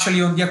 is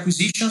partially on the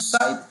acquisition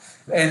side,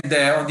 and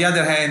on the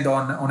other hand,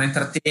 on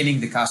entertaining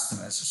the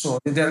customers. So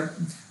they're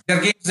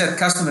games that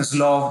customers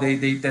love.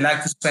 They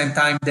like to spend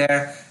time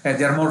there.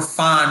 They're more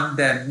fun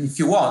than, if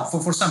you want,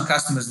 for some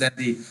customers, than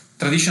the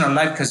traditional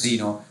live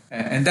casino.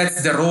 And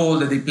that's the role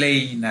that they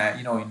play in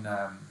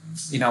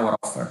our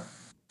offer.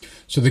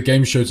 So the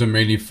game shows are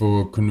mainly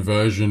for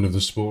conversion of the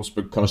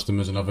sportsbook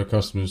customers and other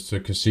customers to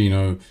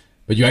casino,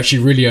 but you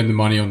actually really earn the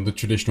money on the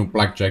traditional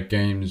blackjack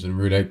games and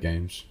roulette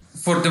games.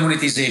 For the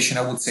monetization,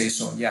 I would say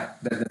so. Yeah,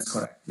 that's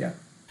correct. Yeah.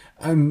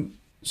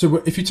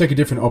 So if you take a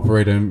different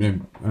operator,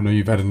 I know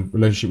you've had a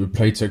relationship with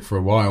Playtech for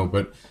a while,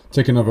 but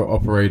take another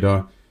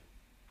operator,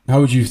 how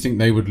would you think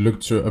they would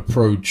look to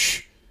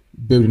approach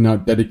building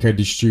out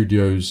dedicated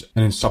studios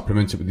and then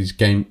supplement it with these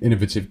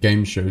innovative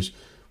game shows?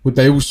 would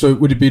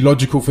it be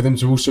logical for them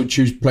to also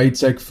choose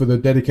Playtech for the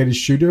dedicated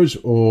studios,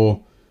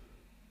 or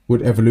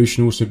would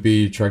Evolution also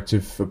be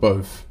attractive for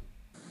both?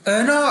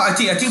 No, I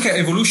think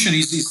Evolution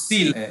is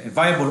still a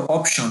viable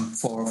option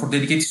for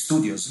dedicated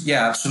studios.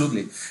 Yeah,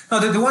 absolutely. No,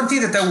 the one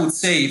thing that I would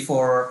say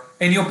for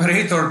any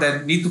operator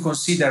that need to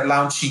consider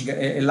launching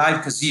a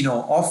live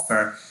casino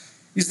offer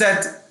is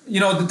that,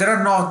 there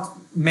are not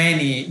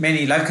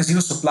many live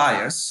casino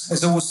suppliers.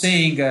 As I was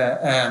saying,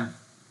 building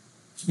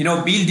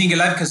a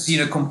live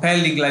casino, a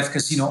compelling live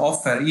casino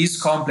offer is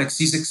complex,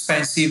 is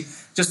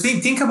expensive. Just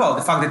think about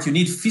the fact that you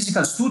need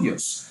physical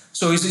studios.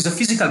 So it's a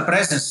physical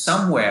presence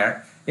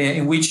somewhere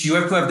in which you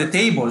have to have the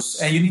tables,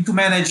 and you need to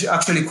manage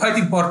actually quite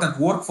important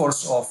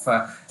workforce of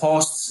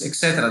hosts,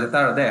 etc., that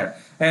are there.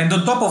 And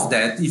on top of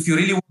that, if you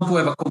really want to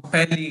have a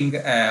compelling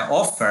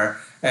offer,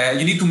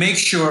 you need to make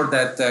sure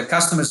that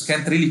customers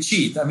can't really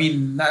cheat. I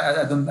mean,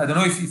 I don't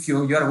know if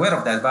you're aware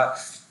of that, but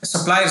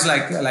suppliers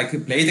like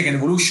Playtech and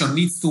Evolution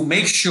needs to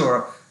make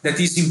sure that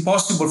it's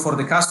impossible for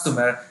the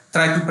customer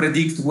try to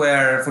predict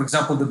where, for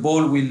example, the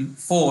ball will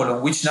fall, or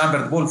which number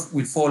the ball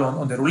will fall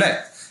on the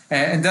roulette.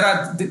 And there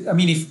are,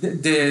 if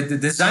the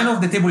design of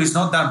the table is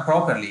not done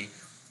properly,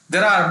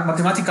 there are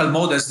mathematical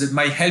models that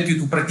might help you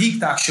to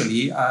predict,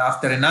 actually,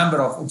 after a number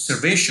of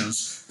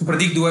observations, to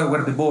predict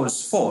where the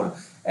balls fall.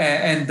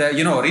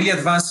 Really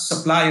advanced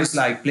suppliers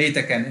like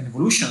Playtech and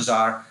Evolutions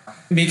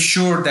make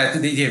sure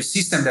that they have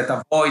systems that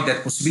avoid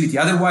that possibility.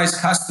 Otherwise,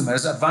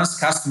 advanced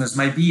customers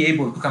might be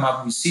able to come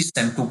up with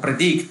systems to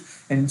predict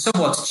and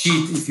somewhat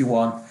cheat, if you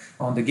want,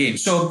 on the game.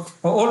 So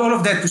all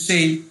of that to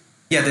say,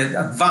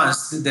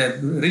 the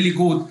really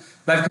good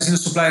live casino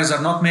suppliers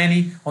are not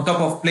many. On top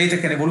of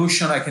Playtech and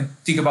Evolution, I can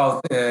think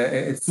about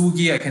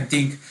Tsugi. I can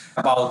think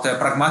about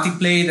Pragmatic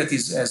Play that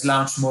has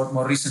launched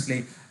more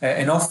recently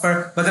an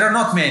offer. But there are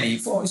not many.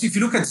 If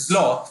you look at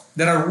slot,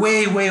 there are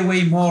way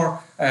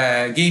more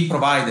game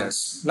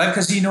providers. Live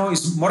casino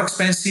is more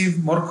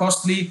expensive, more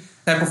costly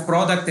type of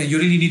product, and you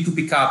really need to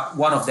pick up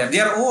one of them. They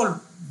are all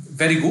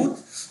very good,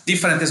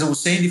 different, as I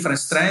was saying, different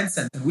strengths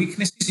and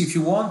weaknesses, if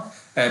you want.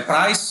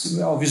 Price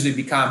obviously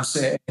becomes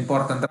an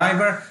important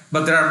driver,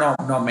 but there are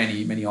not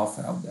many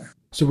offers out there.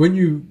 So when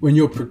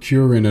you're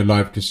procuring a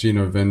live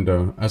casino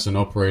vendor as an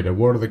operator,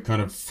 what are the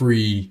kind of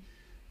free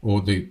or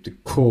the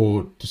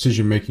core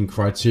decision-making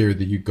criteria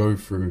that you go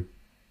through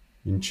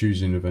in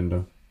choosing a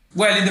vendor?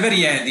 Well, in the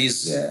very end,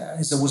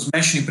 as I was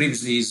mentioning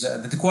previously, is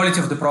that the quality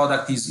of the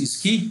product is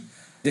key.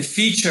 The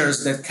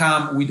features that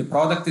come with the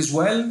product as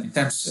well, in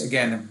terms,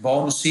 again, of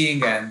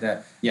bonusing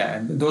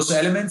and those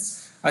elements.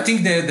 I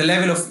think the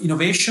level of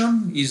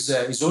innovation is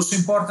also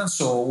important.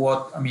 So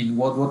what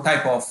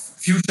type of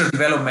future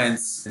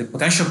developments the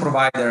potential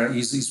provider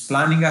is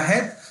planning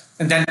ahead,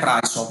 and then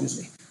price,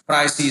 obviously.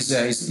 Price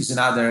is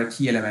another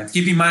key element.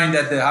 Keep in mind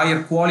that the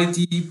higher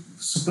quality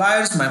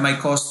suppliers might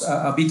cost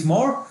a bit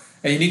more,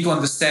 and you need to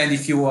understand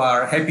if you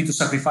are happy to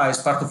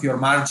sacrifice part of your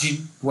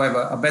margin to have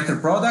a better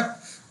product,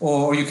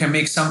 or you can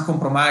make some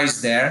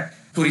compromise there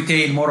to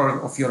retain more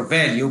of your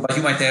value, but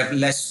you might have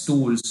less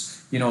tools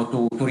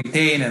to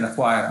retain and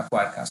acquire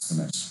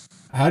customers.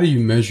 How do you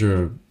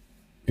measure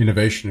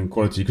innovation and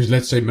quality? Because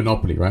let's say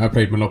Monopoly, right? I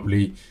played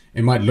Monopoly.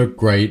 It might look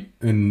great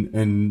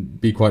and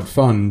be quite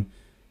fun,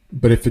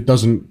 but if it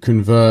doesn't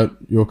convert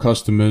your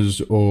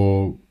customers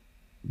or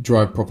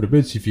drive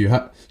profitability for you,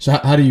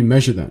 how do you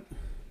measure that?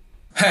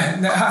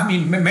 I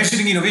mean,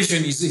 measuring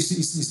innovation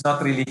is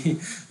not really.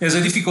 It's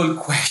a difficult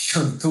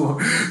question to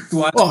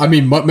answer. Well, I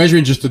mean,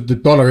 measuring just the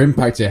dollar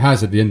impact it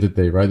has at the end of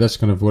the day, right? That's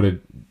kind of what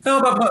it. No,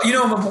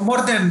 but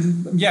more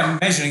than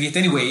measuring it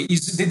anyway,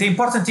 is the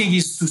important thing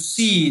is to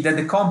see that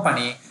the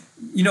company,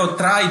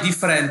 try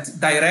different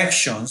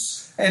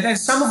directions, and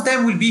some of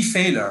them will be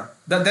failure.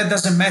 That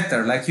doesn't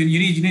matter. Like you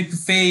need to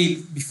fail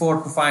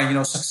before to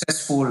find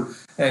successful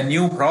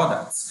new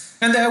products.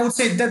 And I would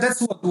say that's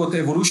what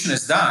Evolution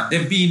has done.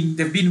 They've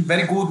been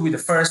very good with the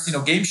first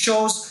game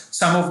shows.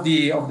 Some of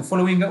the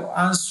following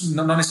ones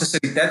not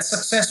necessarily that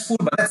successful,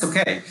 but that's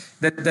okay.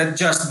 That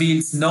just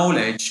builds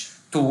knowledge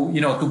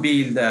to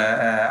build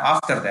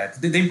after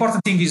that. The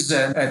important thing is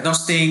not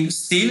staying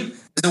still.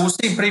 As I was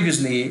saying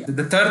previously,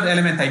 the third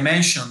element I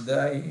mentioned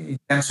in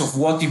terms of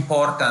what's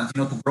important,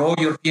 to grow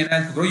your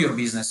P&L, to grow your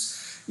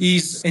business,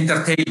 is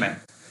entertainment.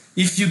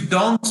 If you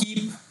don't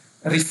keep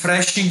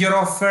refreshing your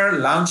offer,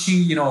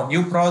 launching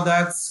new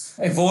products,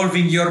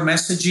 evolving your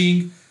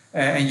messaging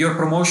and your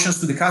promotions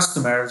to the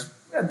customers,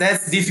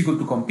 that's difficult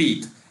to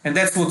compete. And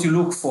that's what you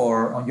look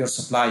for on your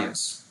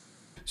suppliers.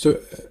 So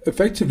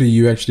effectively,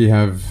 you actually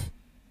have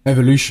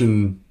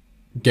Evolution,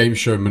 Game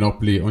Show,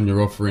 Monopoly on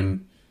your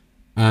offering,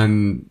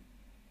 and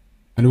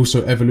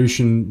also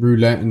Evolution,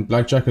 Roulette, and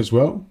Blackjack as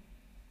well?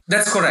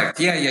 That's correct.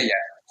 Yeah.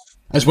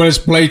 As well as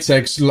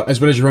Playtech, as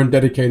well as your own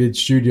dedicated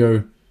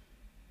studio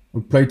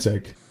of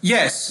Playtech.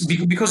 Yes,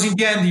 because in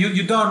the end,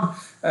 you don't,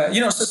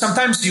 so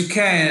sometimes you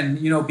can,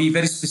 be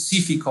very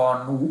specific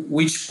on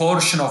which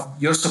portion of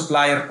your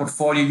supplier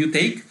portfolio you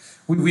take.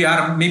 We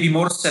are maybe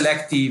more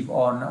selective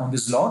on the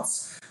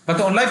slots.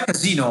 But on live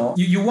casino,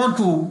 you want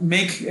to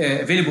make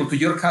available to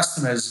your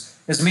customers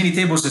as many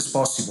tables as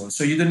possible.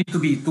 So you don't need to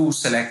be too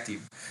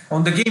selective.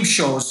 On the game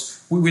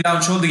shows, we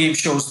launch all the game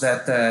shows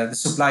that the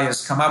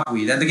suppliers come up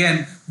with. And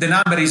again, the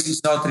number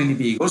is not really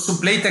big. Also,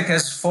 Playtech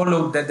has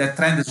followed that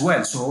trend as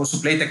well. So also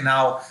Playtech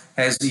now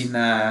has in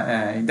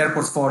their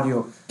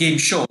portfolio game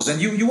shows.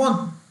 And you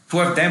want to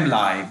have them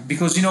live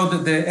because,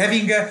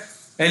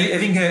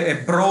 having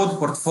a broad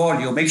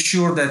portfolio makes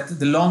sure that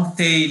the long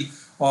tail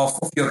of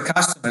your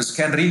customers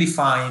can really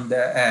find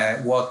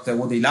what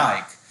they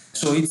like.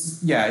 So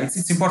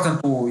it's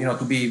important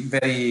to be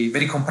very,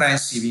 very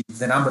comprehensive in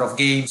the number of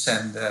games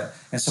and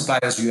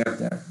suppliers you have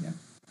there. Yeah.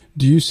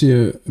 Do you see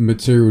a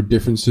material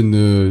difference in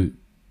the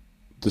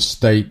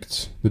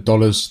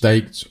dollars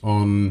staked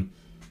on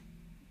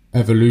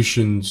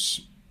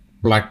Evolution's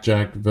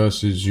blackjack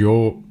versus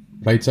your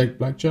Playtech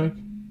blackjack?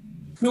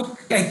 Look,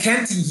 I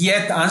can't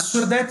yet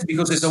answer that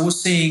because, as I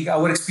was saying,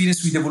 our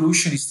experience with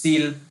Evolution is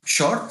still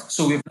short.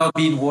 So we've not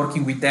been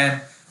working with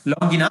them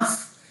long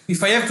enough.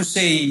 If I have to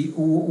say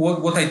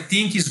what I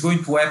think is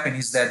going to happen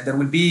is that there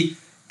will be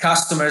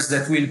customers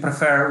that will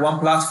prefer one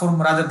platform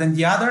rather than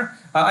the other.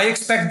 I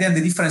expect then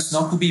the difference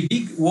not to be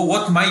big.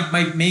 What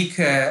might make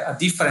a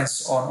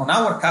difference on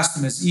our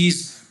customers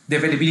is the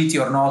availability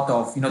or not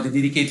of the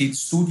dedicated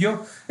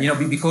studio,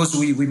 because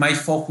we might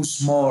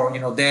focus more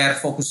there,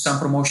 focus some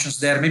promotions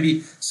there,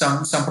 maybe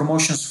some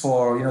promotions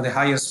for the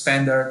higher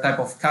spender type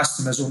of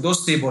customers. On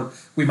those tables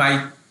we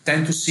might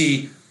tend to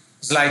see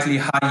slightly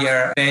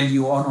higher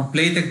value on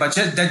Playtech, but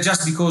that's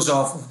just because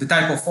of the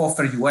type of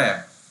offer you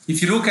have.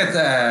 If you look at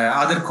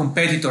other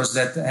competitors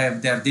that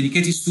have their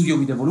dedicated studio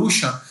with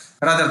Evolution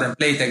rather than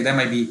Playtech, that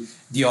might be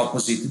the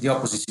opposite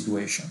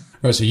situation.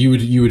 Right, so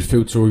you would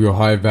filter all your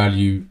high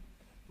value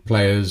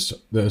players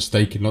that are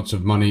staking lots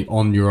of money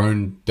on your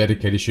own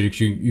dedicated studio.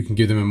 You can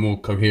give them a more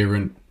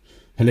coherent,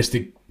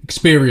 holistic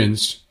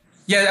experience.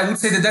 Yeah, I would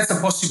say that's a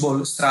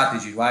possible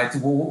strategy, right?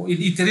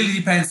 It really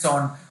depends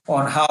on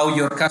how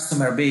your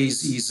customer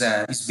base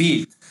is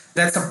built.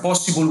 That's a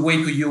possible way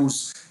to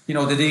use, the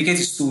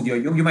dedicated studio.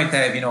 You might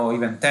have,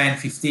 even 10,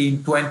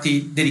 15,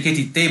 20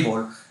 dedicated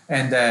table.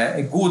 And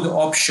a good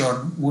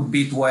option would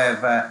be to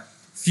have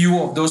few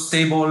of those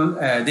tables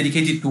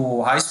dedicated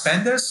to high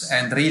spenders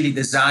and really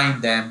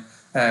design them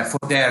for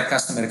their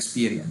customer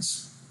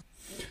experience.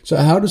 So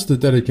how does the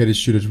dedicated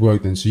studios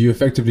work then? So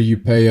you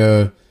pay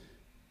a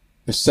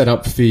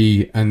setup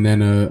fee and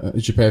then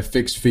you pay a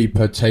fixed fee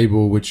per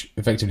table, which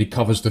effectively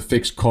covers the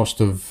fixed cost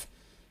of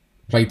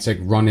Playtech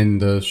running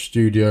the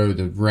studio,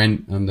 the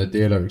rent and the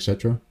dealer,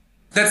 etc.?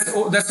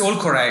 That's all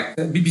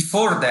correct.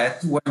 Before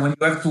that, when you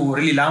have to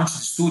really launch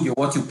the studio,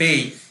 what you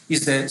pay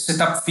is the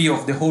setup fee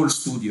of the whole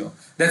studio.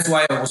 That's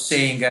why I was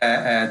saying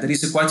there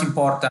is a quite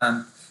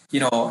important,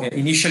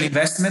 initial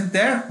investment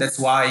there. That's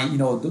why,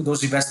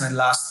 those investments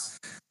last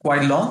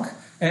quite long.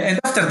 And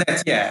after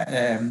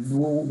that,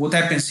 what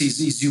happens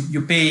is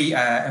you pay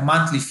a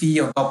monthly fee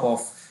on top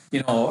of,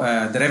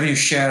 the revenue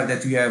share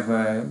that you have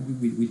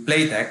with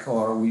Playtech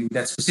or with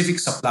that specific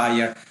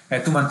supplier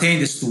to maintain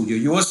the studio.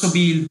 You also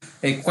build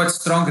a quite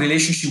strong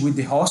relationship with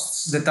the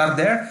hosts that are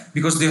there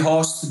because the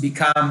hosts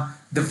become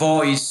the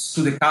voice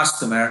to the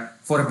customer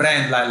for a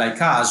brand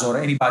like us or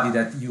anybody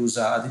that use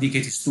a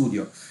dedicated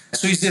studio.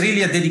 So it's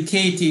really a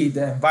dedicated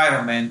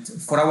environment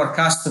for our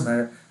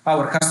customers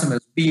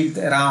built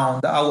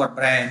around our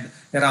brand,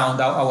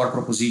 around our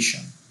proposition.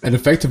 And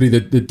effectively,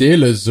 the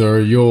dealers are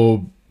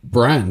your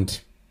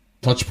brand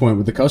touch point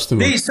with the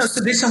customer. They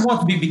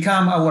somewhat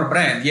become our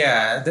brand.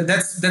 Yeah,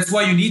 that's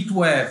why you need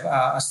to have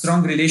a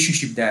strong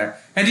relationship there.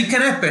 And it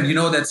can happen,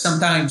 that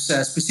sometimes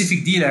a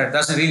specific dealer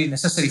doesn't really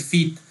necessarily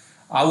fit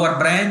our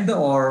brand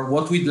or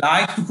what we'd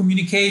like to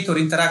communicate or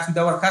interact with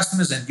our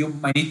customers, and you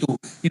might need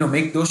to,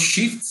 make those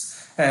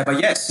shifts. But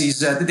yes,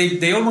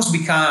 they almost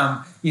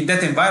become in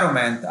that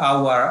environment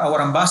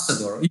our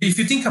ambassador. If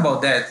you think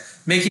about that,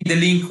 making the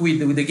link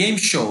with the game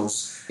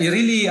shows, it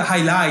really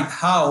highlight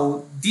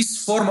how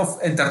this form of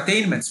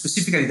entertainment,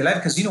 specifically the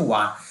live casino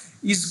one,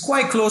 is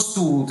quite close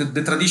to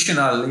the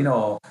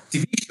traditional,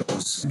 TV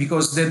shows,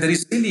 because there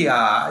is really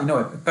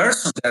a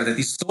person there that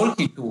is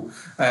talking to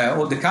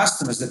all the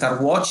customers that are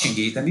watching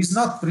it, and it's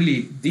not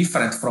really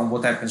different from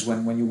what happens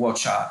when you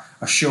watch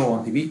a show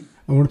on TV.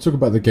 I want to talk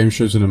about the game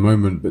shows in a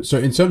moment, but so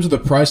in terms of the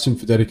pricing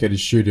for dedicated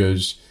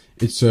studios,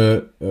 it's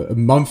a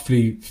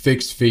monthly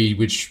fixed fee,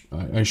 which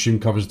I assume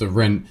covers the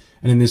rent,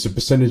 and then there's a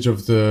percentage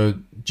of the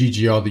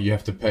GGR that you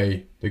have to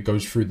pay that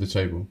goes through the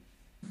table.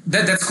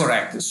 That's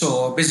correct.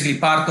 So basically,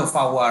 part of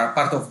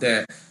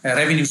the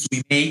revenues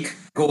we make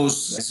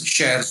goes as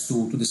shares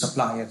to the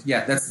supplier.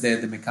 Yeah, that's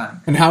the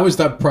mechanic. And how is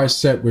that price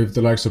set with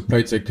the likes of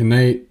Playtech? Can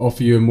they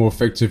offer you a more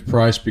effective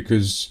price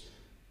because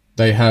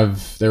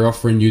they're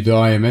offering you the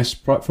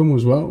IMS platform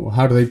as well? Or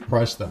how do they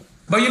price that?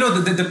 But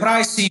the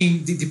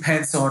pricing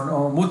depends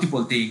on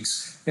multiple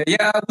things.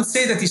 I would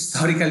say that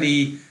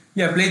historically,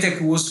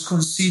 Playtech was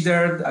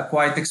considered a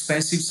quite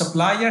expensive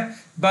supplier.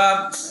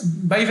 But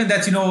even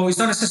that, it's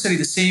not necessarily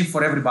the same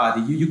for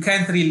everybody. You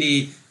can't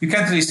really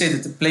say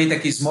that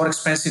Playtech is more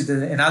expensive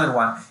than another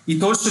one.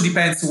 It also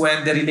depends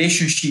when the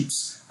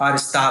relationships are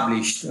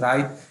established,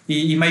 right?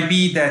 It might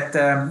be that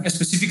a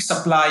specific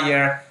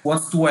supplier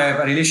wants to have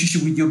a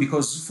relationship with you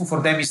because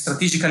for them it's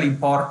strategically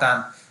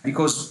important,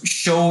 because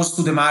shows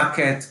to the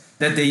market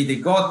that they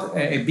got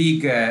a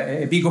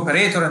big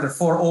operator, and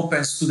therefore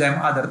opens to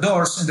them other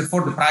doors, and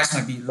therefore the price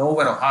might be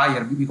lower or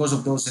higher because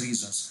of those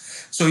reasons.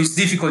 So it's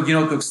difficult,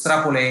 to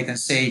extrapolate and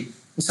say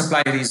the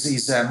supplier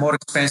is more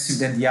expensive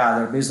than the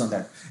other based on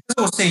that. As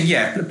I was saying,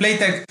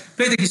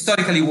 Playtech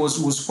historically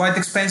was quite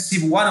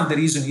expensive. One of the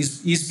reasons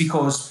is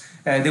because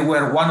they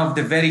were one of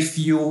the very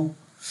few,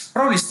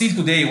 probably still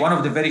today, one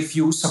of the very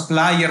few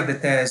supplier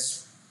that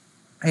has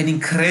an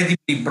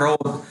incredibly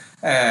broad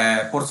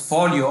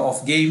portfolio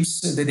of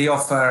games that they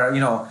offer,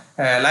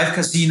 live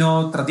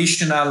casino,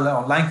 traditional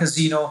online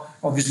casino,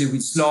 obviously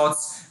with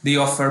slots. They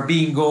offer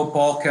bingo,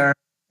 poker.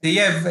 They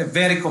have a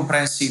very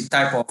comprehensive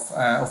type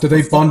of Do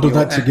they bundle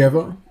that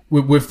together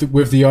with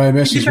the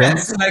IMS as well?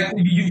 Like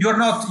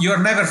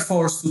you're never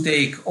forced to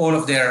take all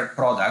of their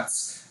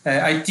products.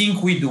 I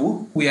think we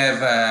do. We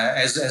have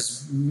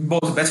as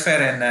both Betfair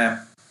and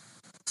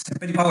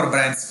Paddy Power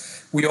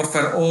brands, we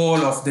offer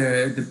all of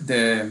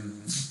the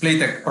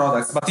Playtech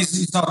products, but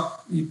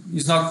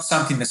it's not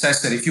something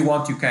necessary. If you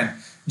want, you can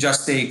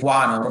just take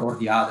one or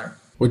the other.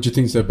 What do you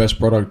think is their best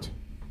product?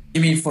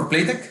 You mean for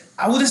Playtech?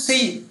 I wouldn't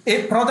say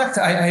a product.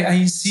 I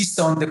insist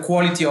on the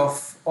quality of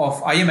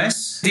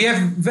IMS. They have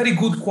very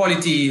good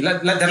quality.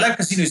 Their live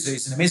casino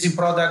is an amazing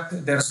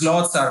product. Their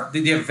slots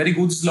they have very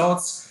good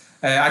slots.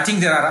 I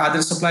think there are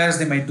other suppliers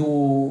that might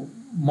do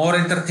more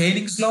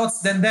entertaining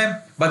slots than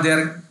them, but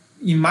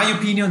in my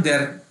opinion,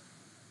 their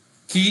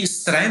key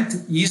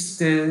strength is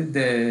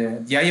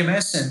the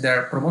IMS and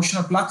their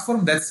promotional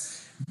platform.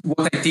 That's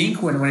what I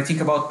think when I think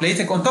about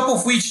Playtech. On top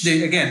of which,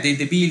 they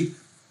build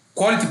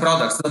quality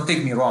products. Don't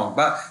take me wrong,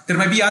 but there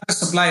might be other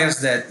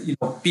suppliers that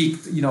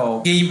picked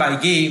game by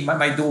game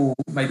might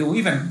do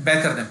even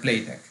better than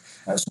Playtech.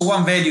 So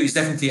one value is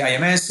definitely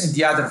IMS, and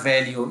the other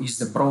value is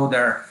the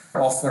broader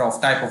offer of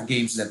type of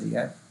games that they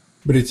have.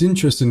 But it's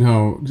interesting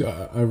how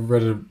I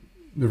read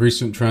the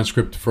recent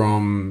transcript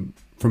from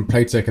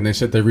Playtech, and they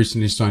said they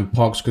recently signed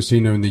Parks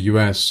Casino in the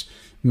US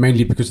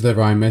mainly because of their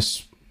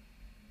IMS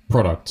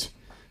product.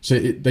 So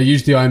they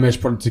use the IMS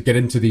product to get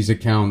into these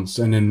accounts,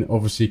 and then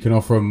obviously can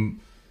offer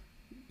them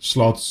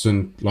slots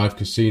and live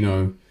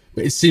casino.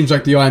 But it seems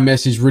like the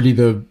IMS is really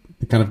the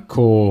kind of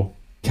core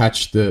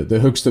catch that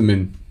hooks them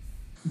in.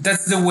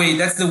 That's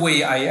the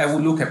way I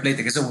would look at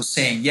Playtech, as I was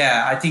saying.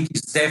 Yeah, I think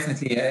it's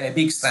definitely a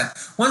big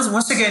strength.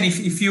 Once again,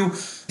 if you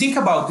think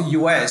about the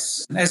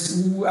US,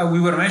 as we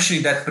were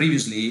mentioning that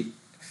previously,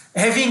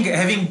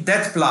 having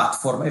that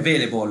platform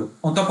available,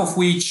 on top of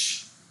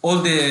which all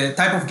the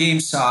type of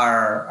games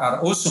are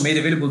also made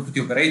available to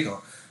the operator,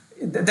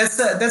 that's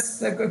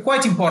a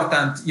quite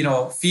important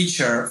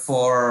feature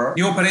for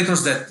new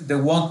operators that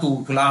want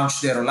to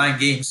launch their online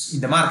games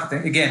in the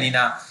market. Again, in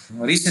a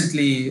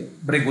recently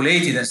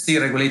regulated and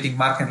still regulating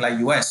market like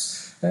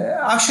US.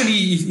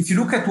 Actually, if you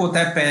look at what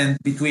happened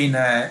between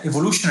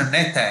Evolution and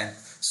NetEnt,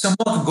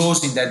 somewhat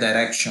goes in that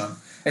direction.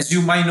 As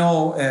you might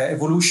know,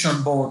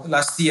 Evolution bought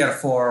last year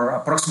for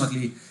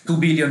approximately 2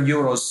 billion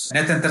euros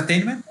net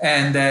entertainment.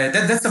 And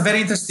that's a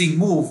very interesting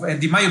move.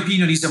 And in my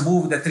opinion, is a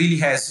move that really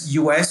has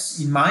US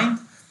in mind.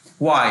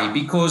 Why?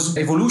 Because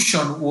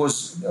Evolution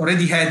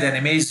already had an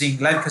amazing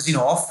live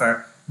casino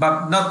offer,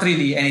 but not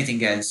really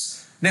anything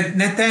else.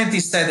 NetEnt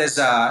instead has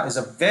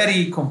a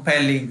very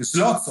compelling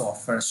slots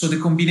offer. So the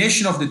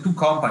combination of the two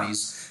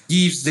companies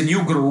gives the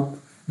new group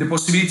the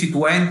possibility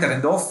to enter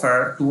and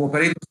offer to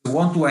operators who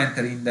want to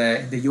enter in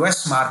the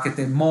US market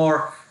a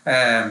more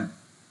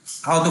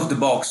out of the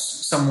box,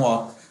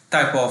 somewhat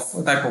type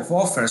of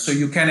offer. So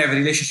you can have a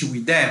relationship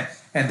with them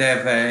and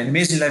have an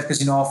amazing live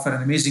casino offer,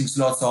 an amazing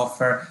slots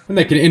offer, and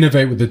they can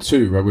innovate with the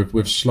two, right?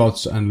 With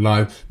slots and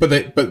live, but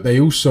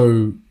they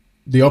also,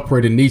 the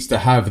operator needs to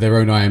have their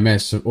own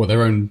IMS or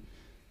their own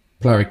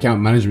player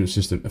account management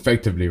system,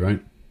 effectively,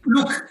 right?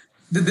 Look,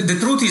 the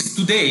truth is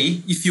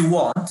today, if you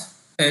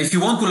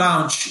want to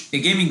launch a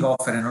gaming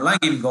offer, an online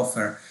gaming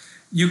offer,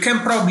 you can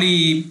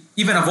probably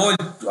even avoid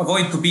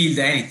to build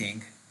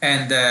anything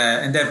and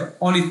have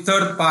only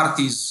third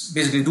parties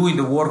basically doing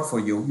the work for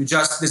you. You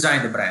just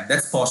design the brand.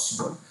 That's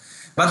possible.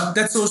 But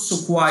that's also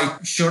quite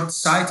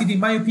short-sighted in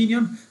my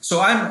opinion. So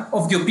I'm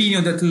of the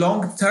opinion that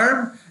long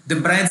term, the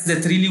brands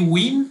that really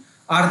win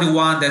are the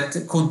ones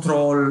that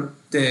control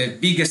the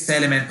biggest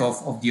element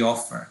of the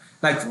offer.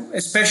 Like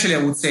especially,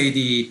 I would say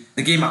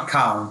the game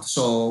account.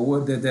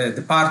 So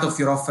the part of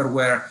your offer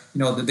where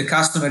the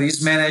customer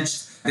is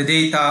managed, the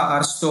data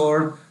are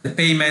stored, the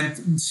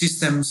payment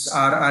systems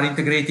are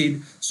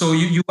integrated. So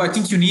I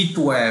think you need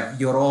to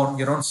have your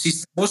own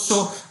system.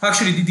 Also,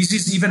 actually, this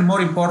is even more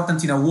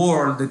important in a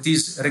world that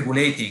is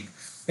regulating.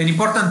 An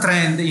important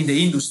trend in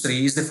the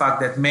industry is the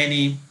fact that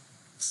many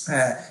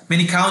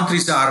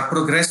countries are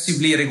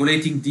progressively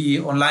regulating the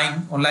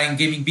online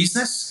gaming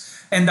business.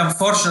 And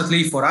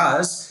unfortunately for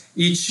us,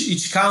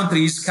 each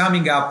country is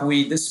coming up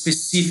with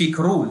specific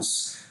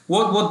rules.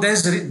 What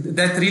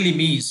that really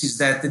means is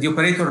that the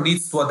operator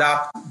needs to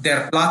adapt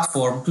their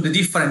platform to the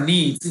different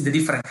needs in the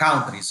different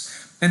countries.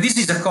 And this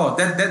is a cost.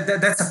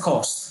 That's a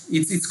cost.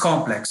 It's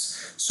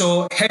complex.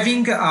 So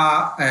having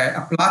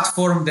a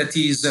platform that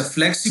is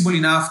flexible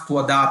enough to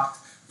adapt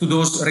to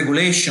those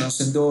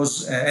regulations and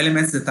those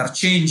elements that are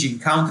changing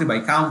country by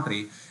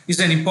country is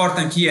an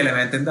important key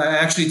element. And I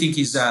actually think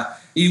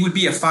it will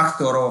be a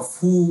factor of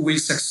who will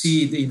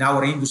succeed in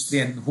our industry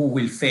and who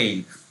will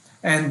fail.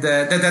 And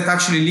that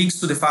actually links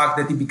to the fact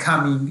that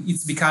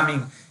it's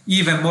becoming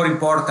even more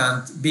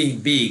important being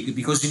big,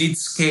 because you need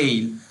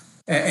scale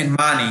and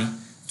money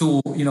to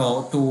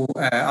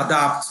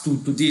adapt to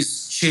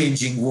this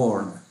changing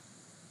world.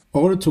 I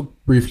want to talk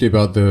briefly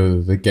about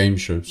the game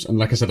shows. And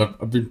like I said,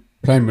 I've been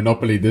playing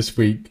Monopoly this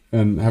week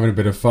and having a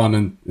bit of fun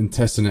and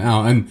testing it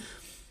out. And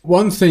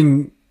one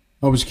thing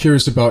I was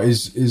curious about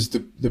is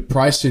the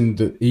pricing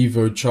that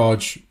Evo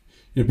charge,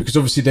 because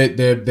obviously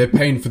they're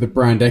paying for the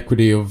brand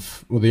equity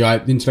of, or the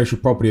intellectual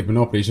property of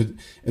Monopoly. So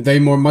are they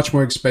much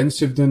more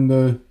expensive than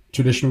the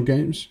traditional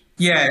games?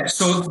 Yeah.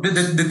 So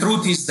the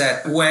truth is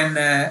that when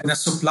a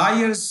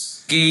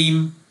supplier's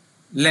game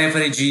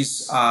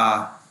leverages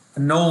a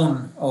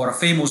known or a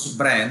famous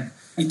brand,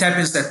 it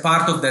happens that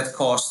part of that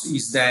cost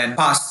is then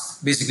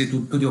passed basically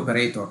to the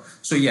operator.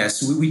 So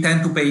yes, we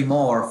tend to pay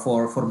more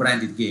for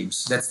branded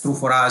games. That's true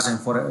for us and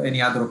for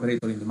any other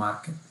operator in the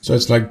market. So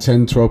it's like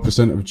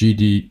 10-12% of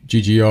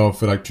GGR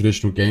for like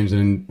traditional games,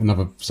 and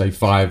another say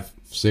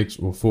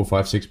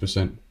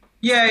 4-5-6%.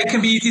 Yeah, it can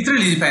be. It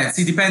really depends.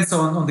 It depends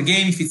on the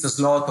game, if it's a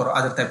slot or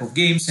other type of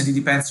games, and it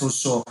depends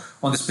also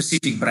on the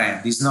specific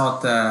brand. It's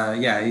not.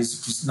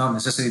 It's not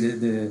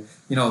necessarily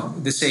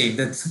the same.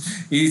 That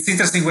it's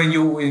interesting when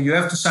you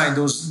have to sign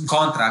those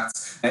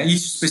contracts.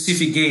 Each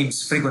specific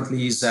games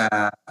frequently is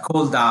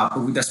called up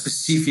with a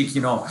specific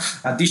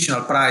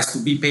additional price to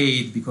be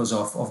paid because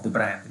of the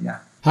brand. Yeah.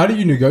 How do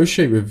you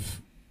negotiate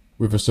with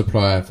a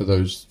supplier for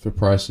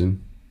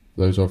pricing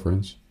those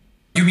offerings?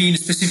 You mean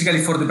specifically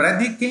for the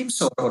branded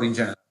games or in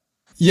general?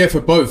 Yeah, for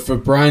both, for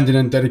branded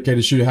and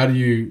dedicated shooter. How do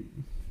you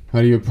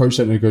approach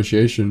that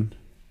negotiation?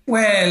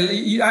 Well,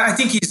 I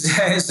think it's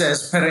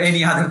as per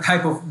any other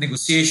type of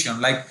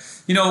negotiation. Like,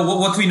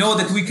 what we know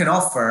that we can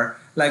offer,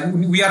 like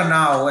we are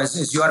now,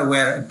 as you are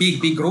aware, a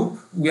big group.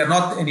 We are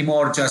not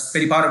anymore just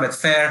Paddy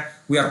Betfair.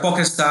 We are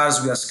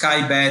PokerStars, we are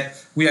Skybet.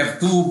 We have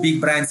two big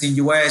brands in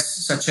US,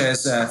 such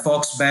as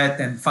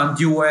FoxBet and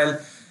FanDuel.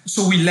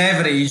 So we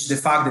leverage the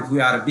fact that we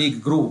are a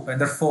big group,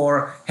 and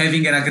therefore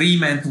having an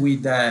agreement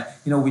with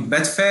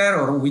Betfair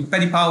or with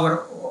Paddy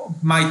Power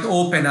might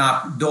open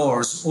up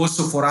doors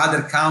also for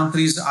other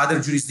countries, other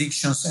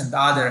jurisdictions, and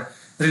other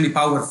really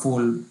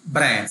powerful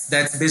brands.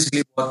 That's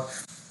basically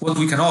what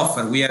we can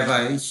offer. We have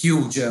a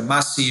huge,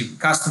 massive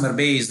customer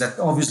base that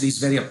obviously is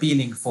very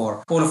appealing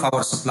for all of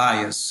our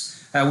suppliers.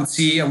 I would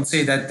say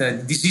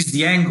that this is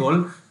the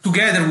angle,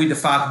 together with the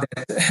fact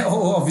that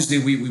obviously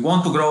we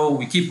want to grow,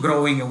 we keep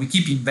growing, and we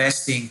keep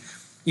investing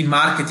in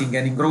marketing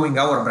and in growing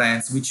our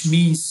brands, which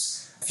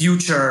means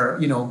future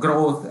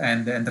growth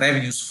and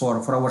revenues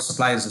for our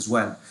suppliers as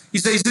well.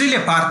 It's really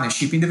a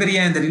partnership. In the very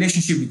end, the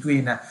relationship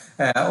between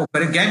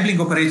gambling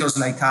operators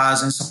like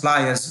us and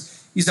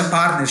suppliers is a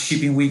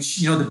partnership in which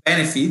the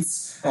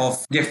benefits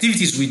of the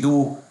activities we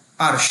do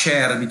are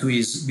shared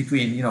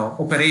between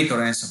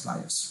operator and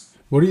suppliers.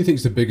 What do you think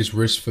is the biggest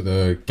risk for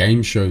the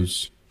game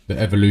shows, the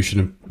evolution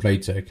of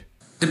Playtech?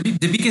 The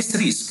biggest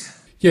risk?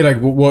 Yeah, like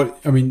what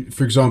I mean,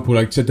 for example,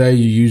 like today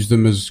you use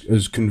them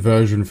as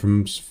conversion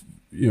from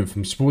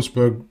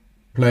sportsbook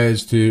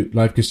players to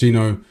live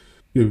casino.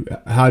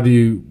 What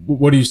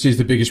do you see as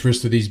the biggest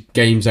risk to these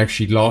games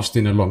actually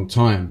lasting a long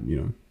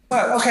time?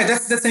 Well, okay,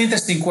 that's an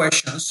interesting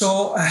question.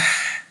 So.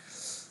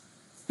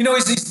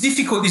 It's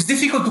difficult. It's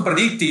difficult to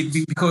predict it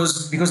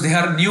because there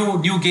are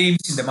new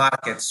games in the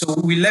market. So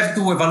we'll have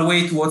to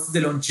evaluate what's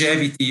the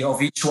longevity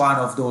of each one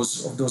of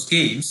those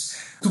games.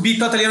 To be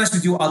totally honest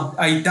with you,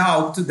 I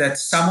doubt that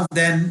some of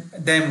them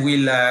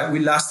will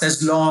last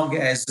as long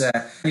as the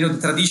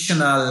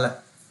traditional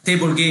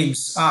table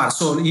games are.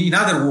 So in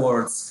other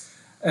words,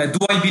 do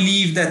I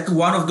believe that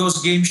one of those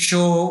game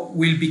show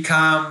will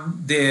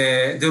become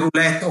the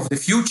roulette of the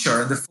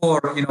future?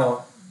 Therefore,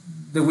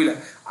 they will.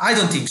 I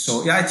don't think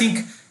so. Yeah, I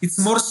think it's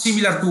more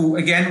similar to,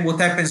 again, what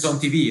happens on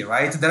TV,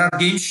 right? There are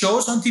game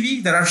shows on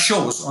TV, there are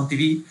shows on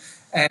TV,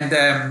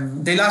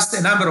 and they last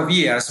a number of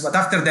years. But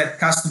after that,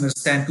 customers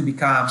tend to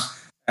become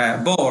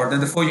bored,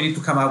 and therefore you need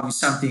to come up with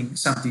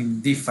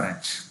something different.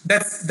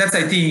 That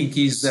I think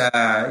is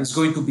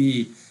going to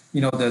be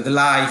the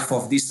life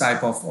of this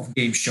type of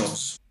game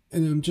shows.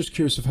 And I'm just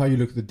curious of how you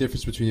look at the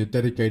difference between the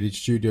dedicated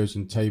studios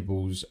and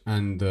tables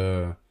and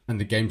the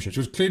game shows.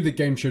 Because clearly the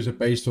game shows are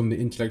based on the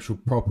intellectual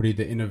property,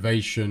 the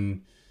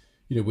innovation,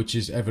 which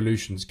is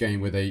Evolution's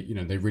game, where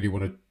they really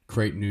want to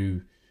create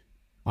new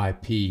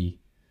IP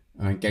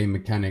and game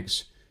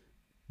mechanics.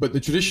 But the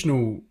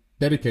traditional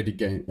dedicated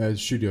game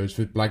studios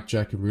for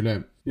blackjack and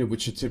roulette,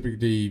 which are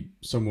typically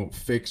somewhat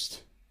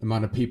fixed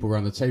amount of people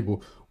around the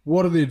table.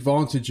 What are the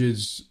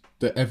advantages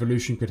that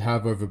Evolution could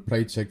have over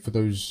Playtech for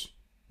those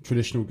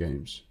traditional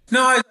games?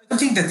 No, I don't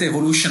think that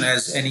Evolution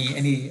has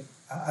any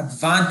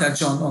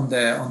advantage on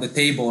the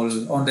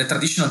table, on the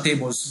traditional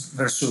tables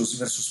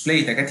versus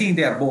Playtech. I think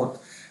they are both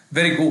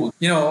very good.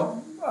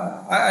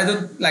 I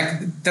don't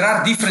like. There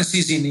are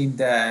differences in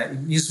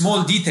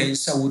small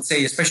details, I would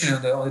say, especially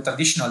on the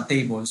traditional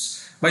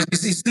tables. But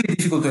it's really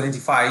difficult to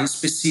identify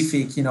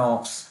specific,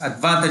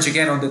 advantage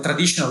again on the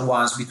traditional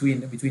ones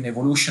between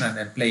Evolution and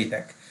then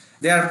Playtech.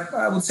 They are,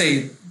 I would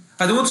say,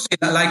 I don't want to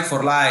say like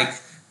for like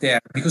there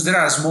because there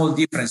are small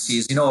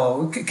differences.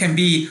 Can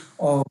be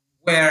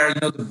where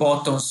the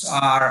buttons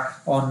are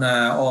on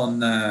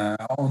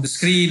the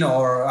screen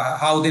or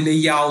how the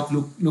layout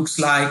looks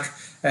like.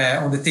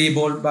 On the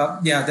table, but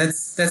yeah,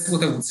 that's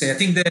what I would say. I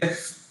think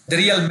the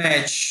real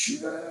match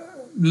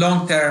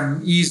long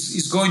term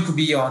is going to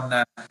be on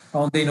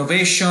the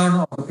innovation,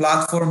 on the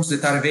platforms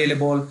that are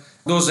available,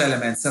 those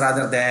elements,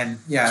 rather than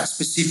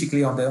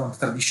specifically on the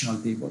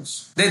traditional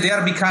tables. They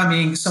are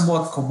becoming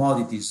somewhat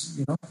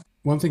commodities.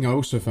 One thing I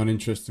also found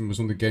interesting was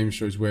on the game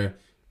shows where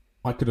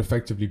I could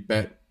effectively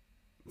bet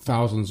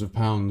thousands of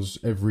pounds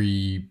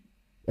every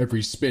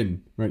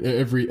spin, right?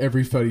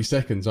 Every 30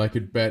 seconds, I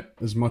could bet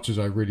as much as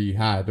I really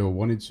had or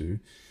wanted to.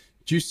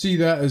 Do you see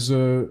that as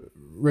a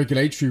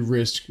regulatory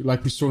risk,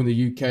 like we saw in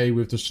the UK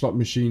with the slot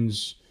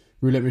machines,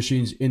 roulette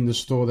machines in the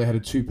store? They had a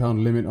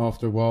 £2 limit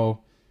after a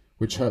while,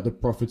 which hurt the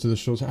profits of the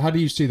stores. How do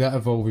you see that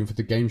evolving for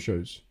the game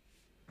shows?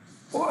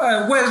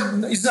 I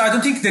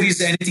don't think there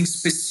is anything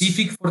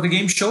specific for the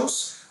game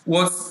shows.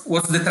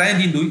 What's the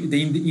trend in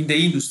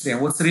the industry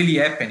and what's really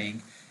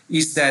happening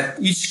is that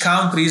each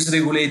country is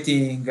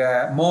regulating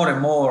more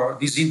and more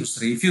this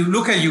industry. If you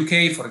look at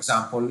UK, for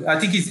example, I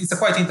think it's a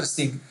quite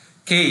interesting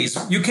case.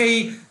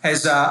 UK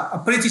has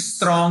a pretty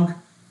strong,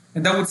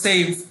 and I would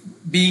say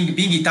being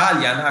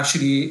Italian,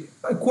 actually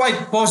a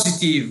quite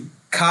positive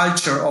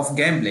culture of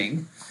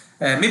gambling,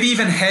 maybe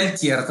even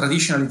healthier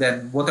traditionally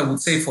than what I would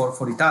say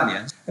for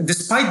Italians. And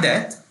despite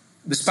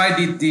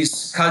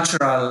this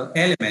cultural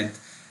element,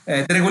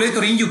 the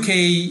regulator in UK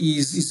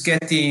is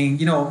getting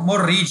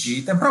more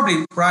rigid, and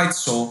probably right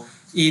so,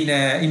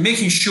 in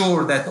making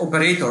sure that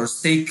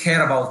operators take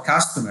care about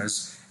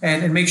customers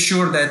and make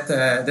sure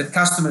that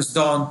customers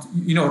don't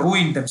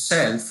ruin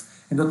themselves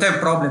and don't have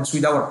problems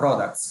with our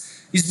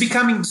products. It's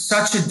becoming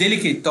such a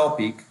delicate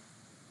topic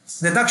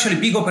that actually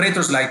big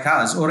operators like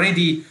us have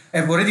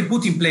already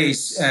put in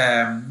place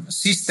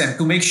system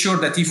to make sure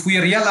that if we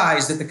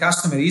realize that the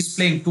customer is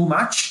playing too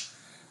much,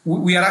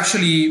 we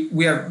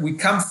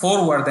come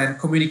forward and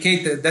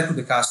communicate that to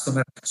the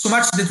customer so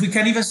much that we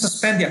can even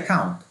suspend the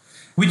account.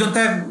 We don't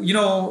have,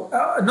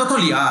 not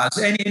only us,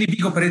 any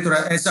big operator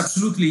has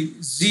absolutely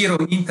zero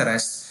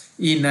interest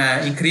in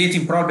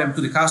creating problem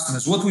to the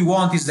customers. What we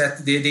want is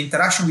that the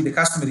interaction with the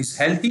customer is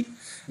healthy,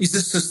 is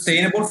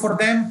sustainable for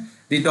them.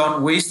 They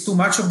don't waste too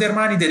much of their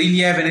money. They really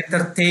have an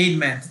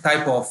entertainment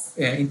type of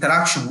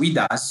interaction with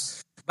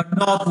us, but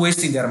not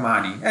wasting their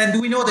money.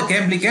 And we know that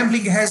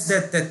gambling has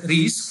that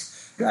risk.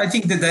 I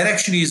think the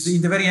direction is,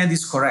 in the very end,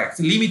 is correct.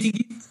 Limiting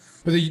it.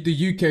 But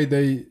the UK,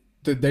 they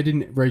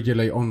didn't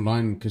regulate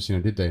online casino,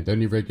 did they? They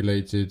only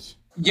regulated.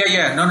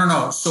 Yeah.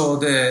 No. So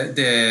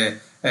the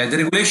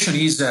regulation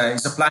is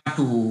applying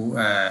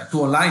to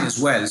online as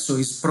well. So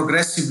it's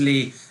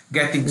progressively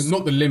getting. But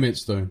not the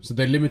limits though. So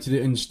they limited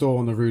it in store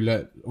on the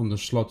roulette, on the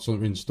slots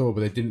in store,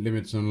 but they didn't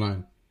limit it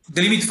online.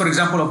 The limit, for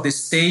example, of the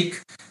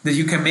stake that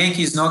you can make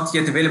is not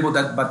yet available,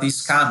 but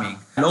is coming,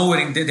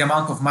 lowering the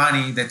amount of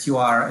money that you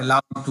are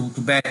allowed to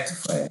bet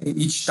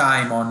each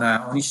time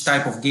on each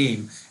type of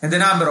game, and the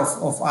number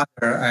of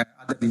other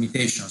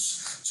limitations.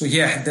 So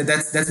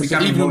that's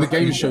becoming even more on the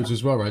game shows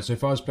as well, right? So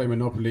if I was playing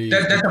Monopoly,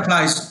 that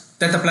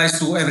applies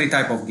to every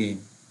type of game.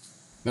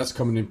 That's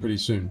coming in pretty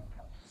soon.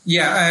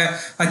 Yeah,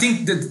 I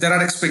think that there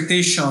are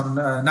expectations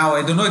now.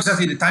 I don't know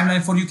exactly the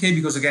timeline for UK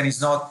because again,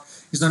 it's not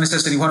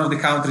necessarily one of the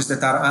countries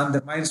that are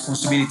under my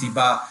responsibility,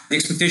 but the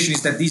expectation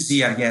is that this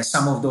year, yes,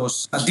 some of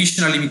those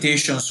additional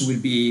limitations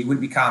will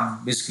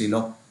become basically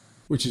law.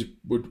 Which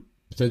would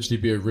potentially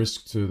be a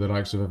risk to the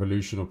likes of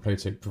Evolution or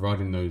Playtech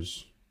providing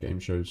those game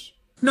shows.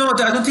 No,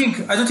 I don't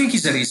think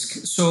it's a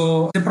risk.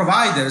 So the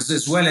providers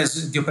as well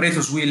as the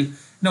operators will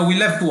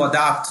have to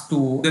adapt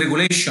to the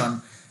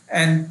regulation,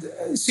 and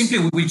simply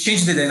we will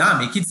change the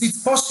dynamic.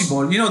 It's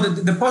possible.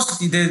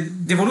 The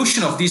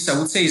evolution of this, I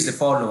would say, is the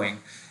following.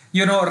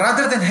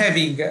 Rather than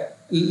having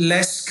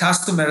less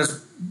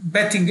customers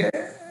betting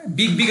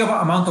big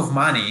amount of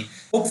money,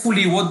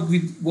 hopefully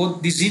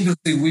what this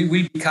industry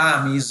will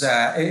become is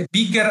a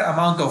bigger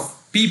amount of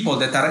people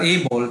that are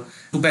able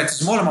to bet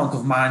small amount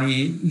of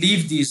money,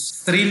 live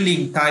this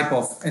thrilling type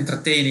of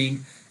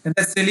entertaining. And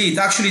that's really it.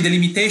 Actually, the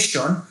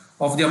limitation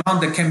of the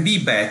amount that can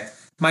be bet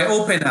might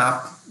open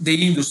up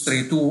the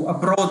industry to a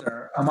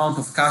broader amount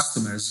of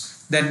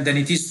customers than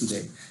it is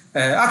today.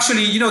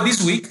 Actually,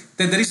 this week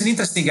there is an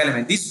interesting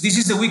element. This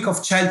is the week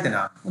of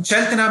Cheltenham.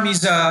 Cheltenham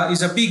is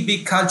a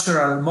big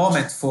cultural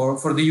moment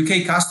for the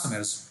UK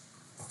customers.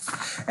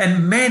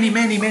 And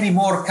many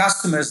more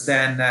customers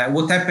than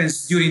what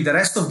happens during the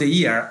rest of the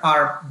year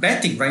are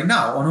betting right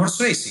now on horse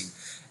racing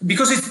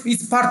because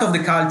it's part of the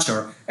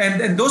culture.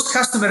 And those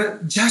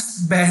customers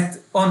just bet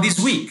on this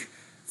week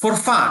for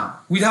fun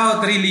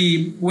without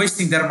really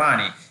wasting their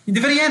money. In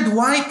the very end,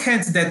 why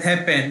can't that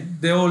happen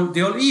the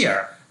whole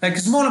year? Like a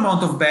small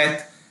amount of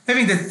bet,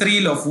 having the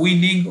thrill of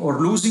winning or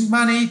losing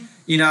money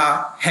in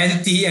a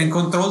healthy and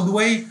controlled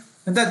way.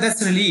 And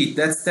that's really it.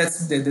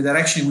 That's the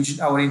direction in which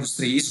our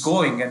industry is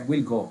going and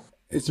will go.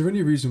 Is there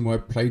any reason why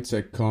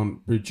Playtech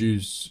can't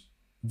produce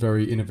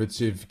very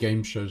innovative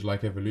game shows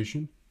like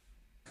Evolution?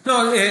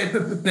 No,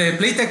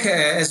 Playtech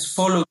has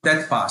followed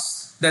that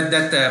path.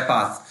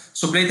 Path.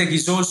 So Playtech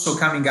is also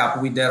coming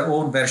up with their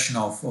own version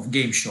of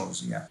game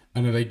shows. Yeah.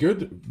 And are they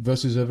good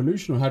versus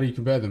Evolution, or how do you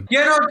compare them?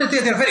 Yeah, no,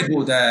 they're very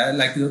good.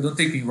 Like, don't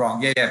take me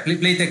wrong. Yeah.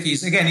 Playtech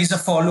is a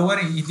follower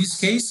in this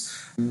case.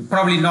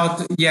 Probably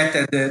not yet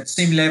at the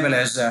same level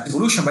as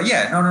Evolution, but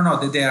yeah,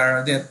 no,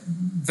 they're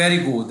very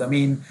good. I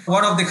mean,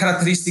 one of the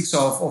characteristics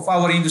of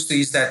our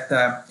industry is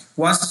that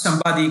once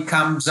somebody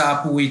comes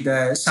up with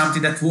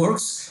something that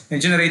works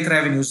and generates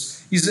revenues,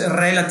 is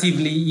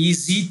relatively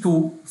easy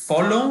to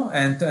follow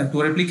and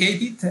to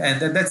replicate it,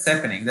 and that's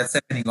happening. That's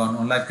happening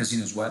on live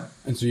casino as well.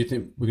 And so you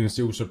think we're going to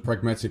see also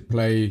Pragmatic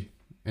Play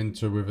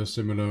enter with a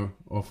similar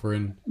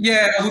offering?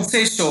 Yeah, I would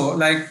say so.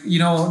 Like,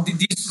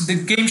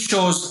 the game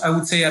shows, I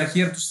would say, are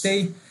here to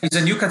stay. It's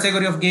a new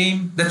category of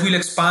game that will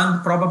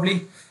expand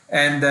probably.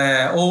 And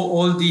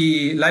all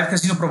the live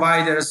casino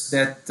providers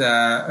that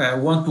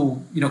want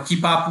to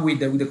keep up with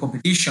the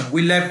competition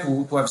will have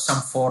to have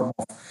some form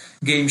of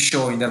game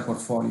show in their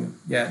portfolio.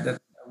 Yeah,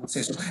 that I would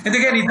say so. And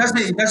again, it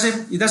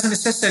doesn't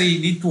necessarily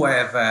need to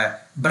have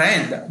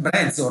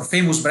brands or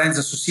famous brands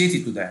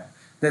associated to them.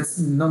 That's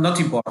not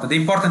important. The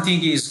important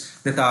thing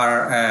is that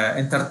are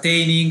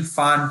entertaining,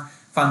 fun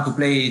to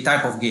play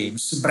type of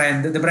games.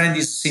 The brand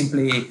is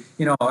simply,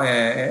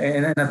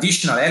 an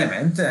additional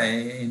element,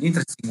 an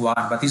interesting one,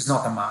 but it's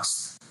not a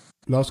must.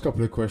 Last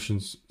couple of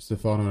questions,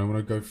 Stefano, and I want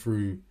to go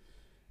through.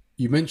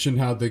 You mentioned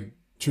how the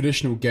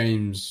traditional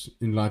games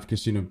in live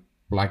casino,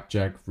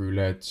 blackjack,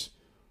 roulette,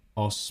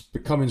 are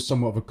becoming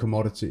somewhat of a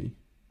commodity,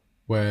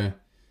 where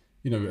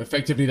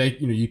effectively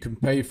you can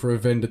pay for a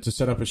vendor to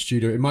set up a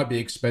studio. It might be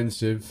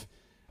expensive,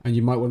 and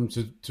you might want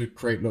them to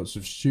create lots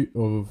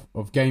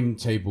of game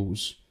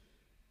tables,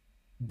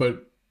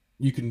 but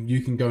you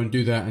can go and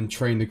do that and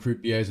train the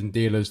croupiers and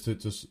dealers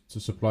to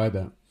supply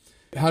that.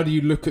 How do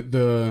you look at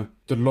the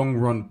long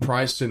run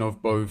pricing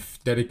of both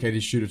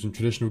dedicated studios and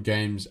traditional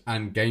games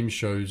and game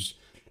shows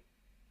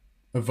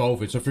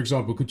evolving? So, for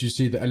example, could you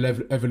see that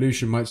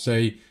Evolution might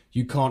say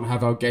you can't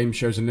have our game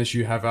shows unless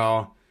you have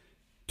our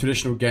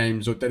traditional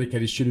games or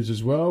dedicated studios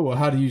as well? Or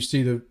how do you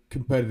see the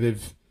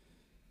competitive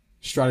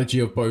strategy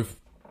of both,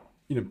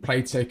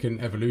 Playtech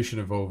and Evolution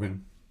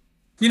evolving?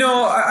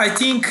 I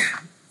think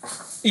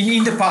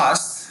in the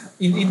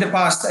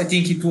past, I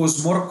think it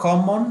was more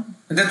common,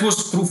 and that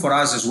was true for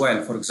us as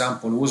well. For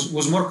example,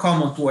 was more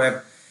common to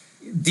have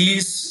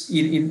deals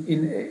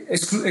in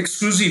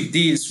exclusive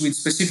deals with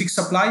specific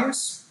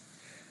suppliers.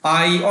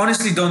 I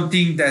honestly don't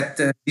think that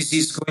this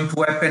is going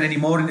to happen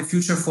anymore in the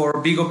future for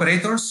big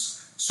operators.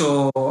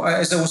 So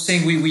as I was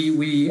saying,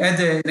 we had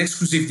an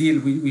exclusive deal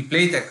with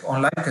Playtech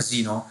on live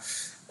casino,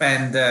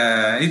 and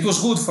it was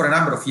good for a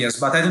number of years,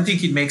 but I don't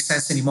think it makes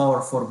sense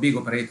anymore for big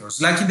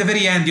operators. Like in the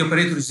very end, the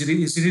operator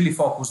is really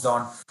focused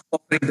on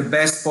offering the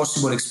best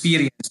possible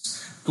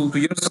experience to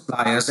your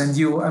suppliers, and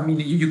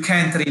you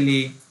can't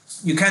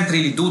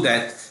really do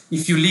that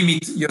if you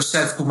limit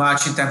yourself too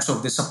much in terms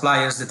of the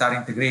suppliers that are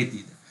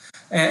integrated.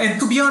 And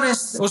to be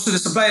honest, also the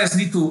suppliers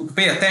need to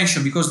pay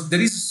attention because there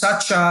is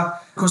such a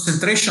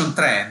concentration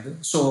trend.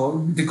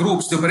 So the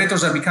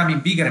operators are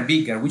becoming bigger and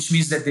bigger, which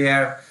means that they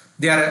are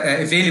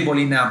available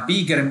in a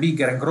bigger and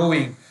bigger and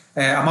growing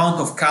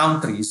amount of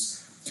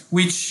countries,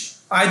 which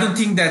I don't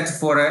think that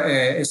for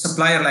a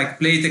supplier like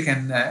Playtech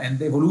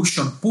and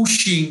Evolution,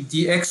 pushing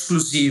the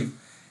exclusive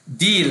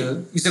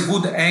deal is a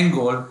good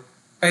angle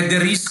at the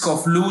risk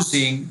of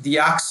losing the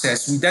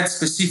access with that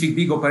specific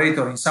big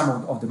operator in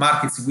some of the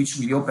markets in which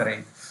we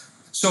operate.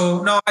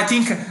 So no, I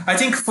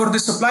think for the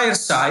supplier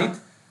side,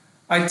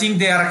 I think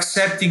they've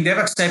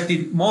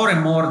accepted more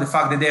and more the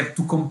fact that they have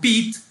to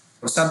compete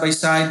side by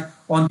side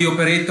on the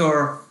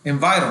operator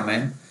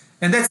environment.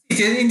 And that's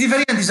it. In the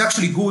very end, it's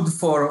actually good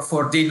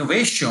for the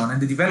innovation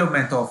and the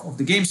development of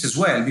the games as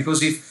well.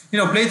 Because if,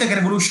 Playtech and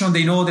Evolution,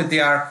 they know that they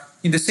are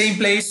in the same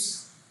place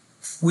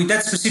with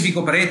that specific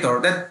operator,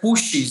 that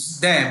pushes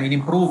them in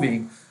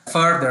improving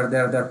further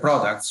their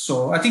products.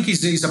 So I think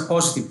it's a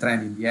positive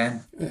trend in the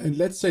end. And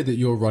let's say that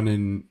you're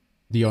running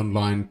the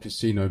online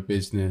casino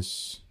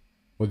business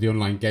or the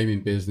online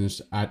gaming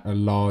business at a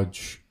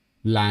large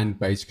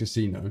land-based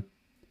casino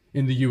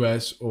in the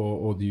US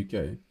or the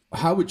UK.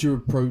 How would you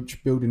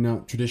approach building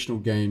out traditional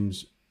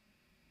games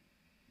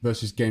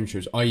versus game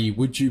shows? I.e.,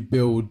 would you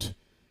build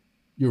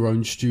your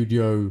own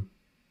studio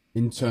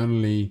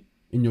internally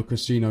in your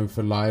casino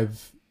for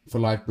live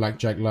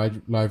blackjack,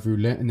 live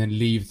roulette, and then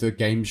leave the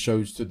game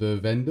shows to the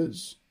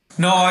vendors?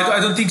 No, I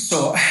don't think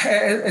so.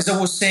 As I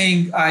was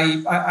saying,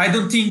 I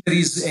don't think there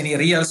is any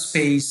real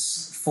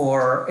space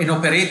for an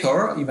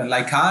operator, even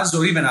like us,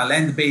 or even a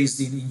land-based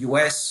in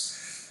US,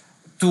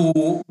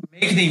 to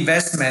make the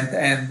investment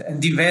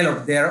and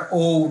develop their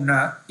own,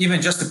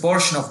 even just a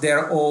portion of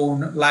their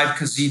own live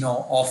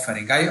casino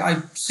offering.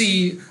 I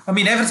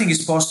mean, everything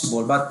is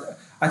possible, but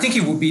I think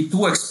it would be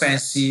too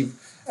expensive.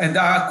 And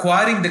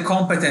acquiring the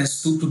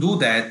competence to do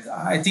that,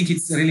 I think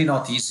it's really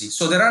not easy.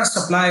 So there are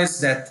suppliers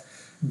that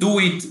do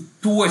it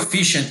too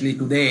efficiently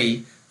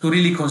today to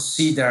really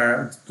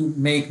consider to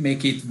make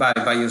it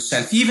by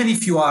yourself. Even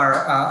if you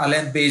are a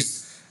land-based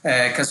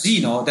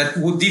casino, that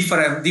would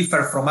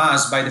differ from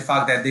us by the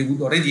fact that they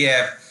would already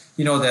have,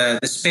 the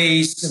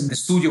space, and the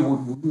studio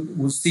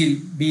would still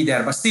be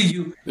there, but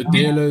still the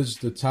dealers,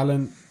 the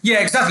talent. Yeah,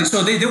 exactly.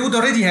 So they would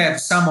already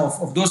have some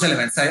of those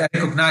elements. I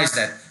recognize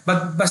that,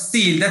 but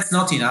still, that's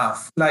not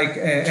enough. Like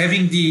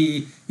having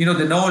the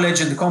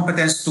knowledge and the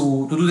competence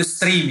to do the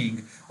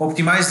streaming,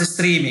 optimize the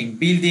streaming,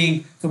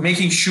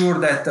 making sure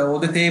that all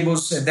the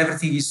tables and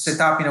everything is set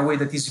up in a way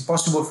that is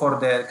impossible for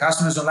the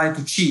customers online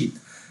to cheat.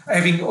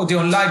 Having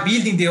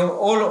building the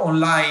all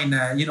online,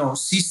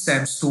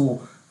 systems to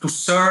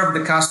serve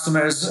the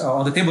customers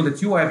on the table that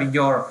you have in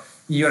your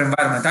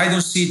environment. I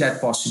don't see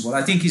that possible.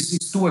 I think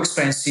it's too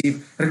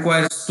expensive,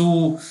 requires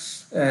too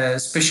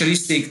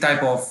specialistic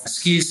type of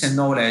skills and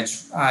knowledge.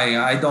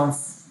 I don't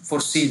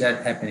foresee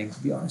that happening, to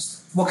be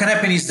honest. What can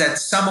happen is that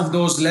some of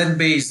those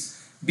land-based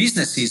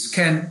businesses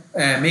can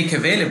make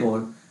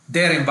available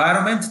their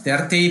environment,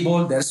 their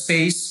table, their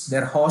space,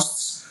 their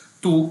hosts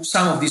to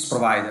some of these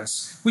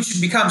providers,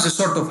 which becomes a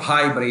sort of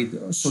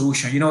hybrid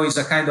solution. It's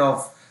a kind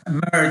of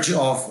merge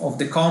of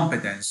the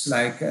competence,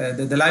 like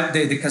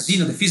the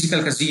casino, the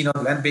physical casino,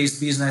 the land-based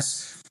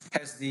business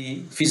has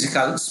the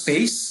physical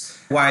space,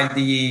 while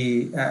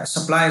the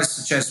suppliers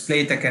such as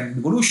Playtech and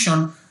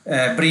Evolution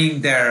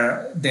bring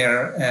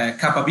their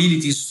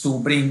capabilities to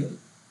bring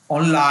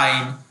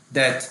online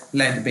that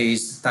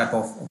land-based type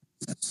of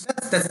business.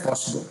 That's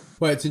possible.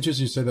 Well, it's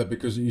interesting you said that,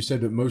 because you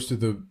said that most of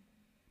the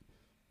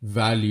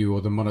value,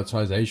 or the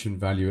monetization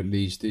value at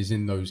least, is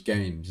in those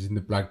games, is in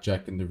the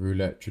blackjack and the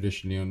roulette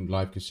traditionally on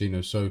live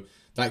casinos. So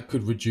that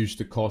could reduce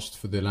the cost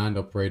for the land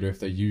operator if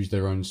they use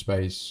their own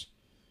space,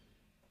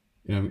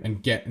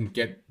 and get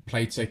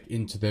Playtech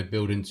into their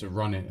building to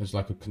run it as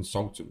like a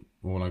consultant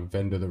or like a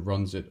vendor that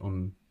runs it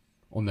on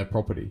their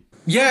property.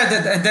 Yeah,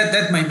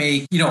 that might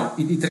make,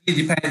 it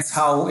really depends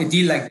how a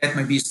deal like that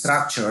might be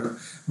structured.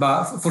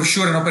 But for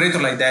sure, an operator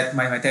like that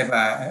might have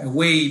a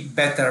way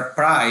better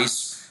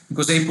price,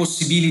 because a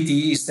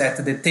possibility is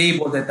that the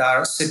table that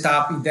are set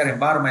up in their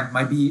environment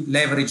might be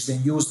leveraged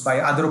and used by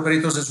other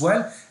operators as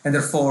well. And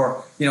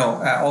therefore,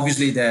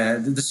 obviously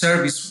the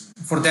service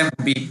for them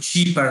will be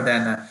cheaper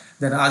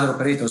than other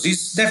operators.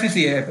 It's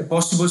definitely a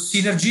possible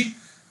synergy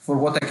for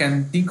what I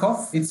can think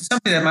of. It's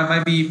something that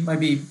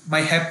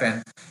might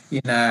happen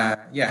in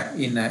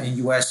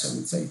US, I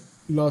would say.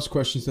 Last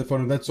question,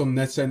 Stefano. That's on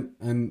NetEnt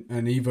and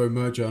Evo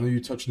merger. I know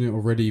you touched on it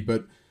already,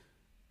 but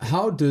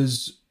how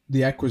does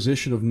the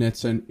acquisition of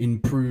NetEnt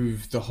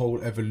improve the whole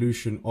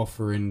Evolution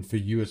offering for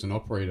you as an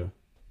operator?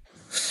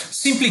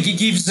 Simply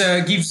gives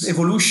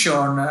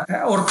Evolution,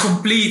 or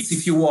completes,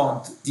 if you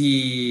want,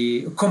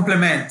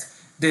 complement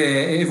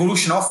the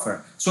Evolution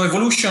offer. So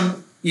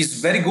Evolution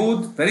is very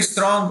good, very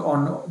strong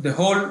on the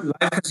whole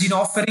live casino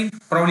offering,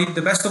 probably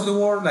the best of the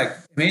world, like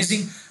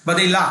amazing, but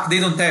they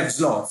don't have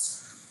slots.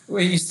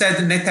 Instead,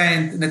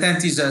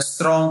 NetEnt is a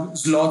strong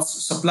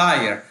slots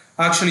supplier.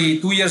 Actually,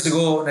 2 years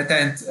ago,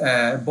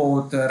 NetEnt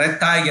bought Red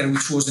Tiger,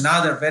 which was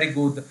another very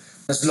good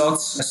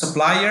slots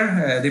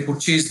supplier. They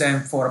purchased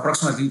them for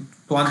approximately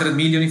 200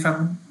 million, if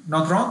I'm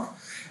not wrong.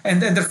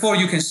 And therefore,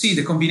 you can see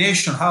the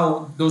combination,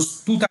 how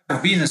those two types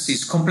of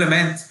businesses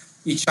complement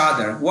each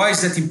other. Why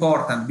is that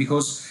important?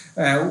 Because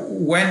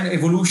when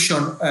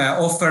Evolution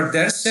offered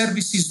their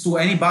services to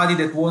anybody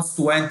that wants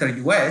to enter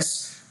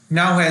US,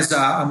 now has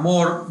a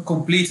more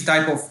complete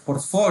type of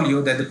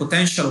portfolio that the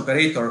potential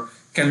operator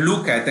can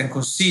look at and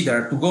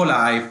consider to go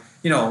live,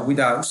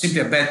 with simply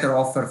a better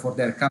offer for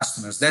their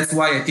customers. That's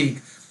why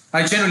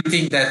I generally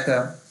think that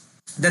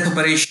that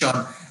operation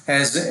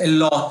has a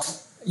lot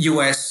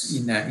US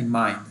in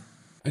mind.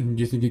 And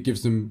do you think it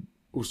gives them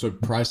also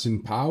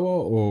pricing power,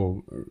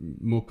 or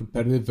more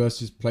competitive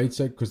versus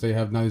Playtech, because they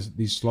have now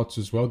these slots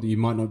as well that you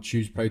might not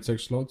choose Playtech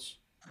slots?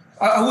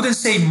 I wouldn't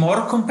say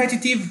more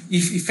competitive.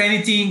 If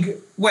anything,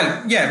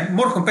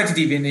 more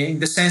competitive in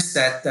the sense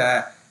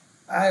that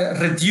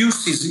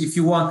reduces, if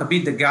you want, a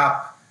bit the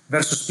gap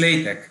versus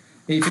Playtech.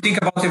 If you think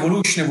about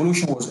Evolution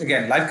was,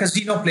 again, live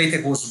casino.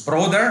 Playtech was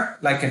broader,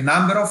 like a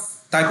number of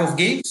type of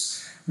games.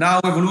 Now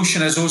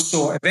Evolution has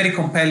also a very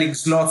compelling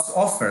slots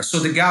offer. So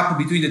the gap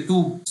between the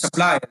two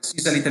suppliers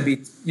is a little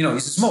bit,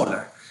 is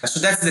smaller. So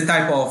that's the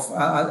type of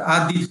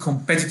added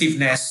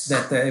competitiveness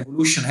that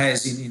Evolution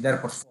has in their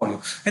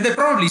portfolio. And they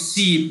probably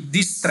see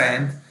this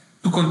trend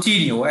to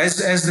continue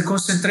as the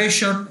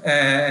concentration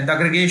and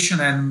aggregation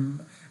and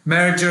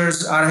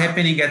mergers are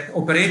happening at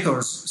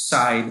operators'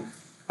 side.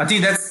 I think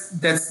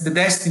that's the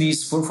destinies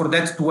for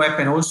that to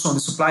happen also on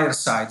the supplier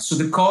side. So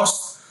the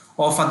cost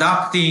of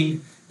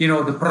adapting,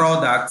 the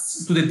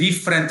products to the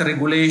different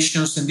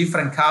regulations in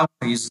different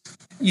countries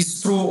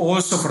is true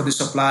also for the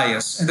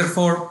suppliers. And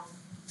therefore,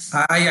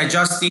 I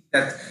just think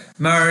that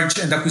merge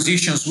and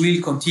acquisitions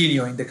will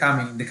continue in the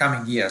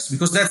coming years,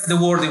 because that's the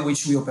world in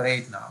which we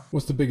operate now.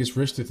 What's the biggest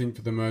risk, do you think,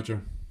 for the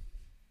merger?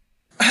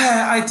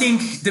 I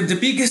think the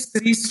biggest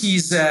risk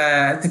is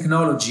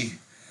technology.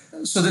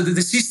 So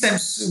the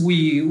systems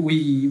we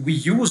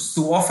use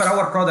to offer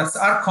our products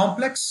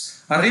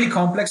are really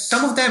complex.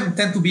 Some of them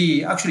tend to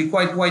be actually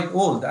quite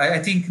old. I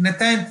think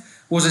NetEnt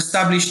was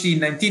established in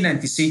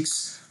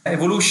 1996.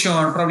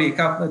 Evolution probably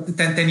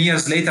 10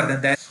 years later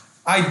than that.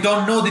 I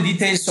don't know the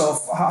details of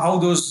how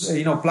those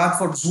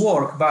platforms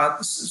work,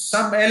 but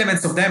some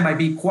elements of them might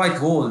be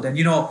quite old. And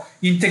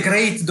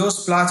integrate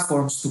those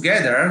platforms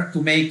together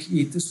to make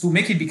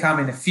it become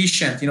an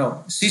efficient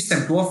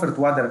system to offer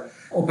to other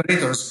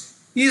operators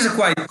is a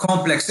quite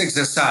complex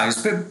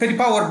exercise. Paddy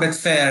Power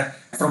Betfair,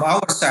 from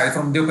our side,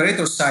 from the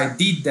operator side,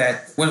 did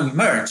that when we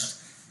merged,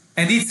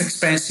 and it's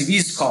expensive,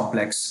 it's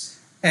complex.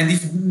 And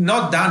if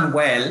not done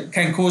well,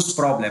 can cause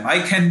problem. I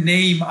can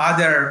name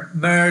other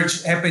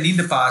merge happened in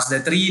the past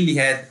that really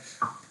had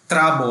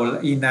trouble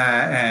in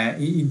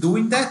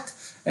doing that,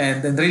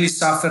 and really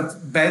suffered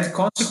bad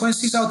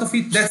consequences out of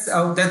it.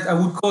 That I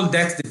would call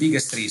that the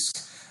biggest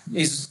risk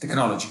is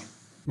technology.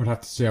 We'll have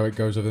to see how it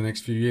goes over the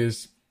next few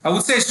years. I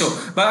would say so,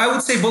 but I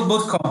would say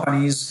both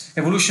companies,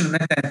 Evolution and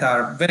NetEnt,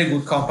 are very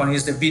good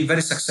companies. They've been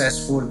very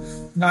successful.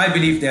 I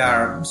believe they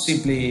are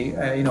simply,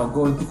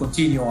 going to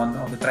continue on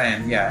the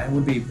trend. Yeah, it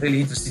would be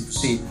really interesting to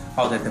see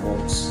how that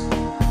evolves.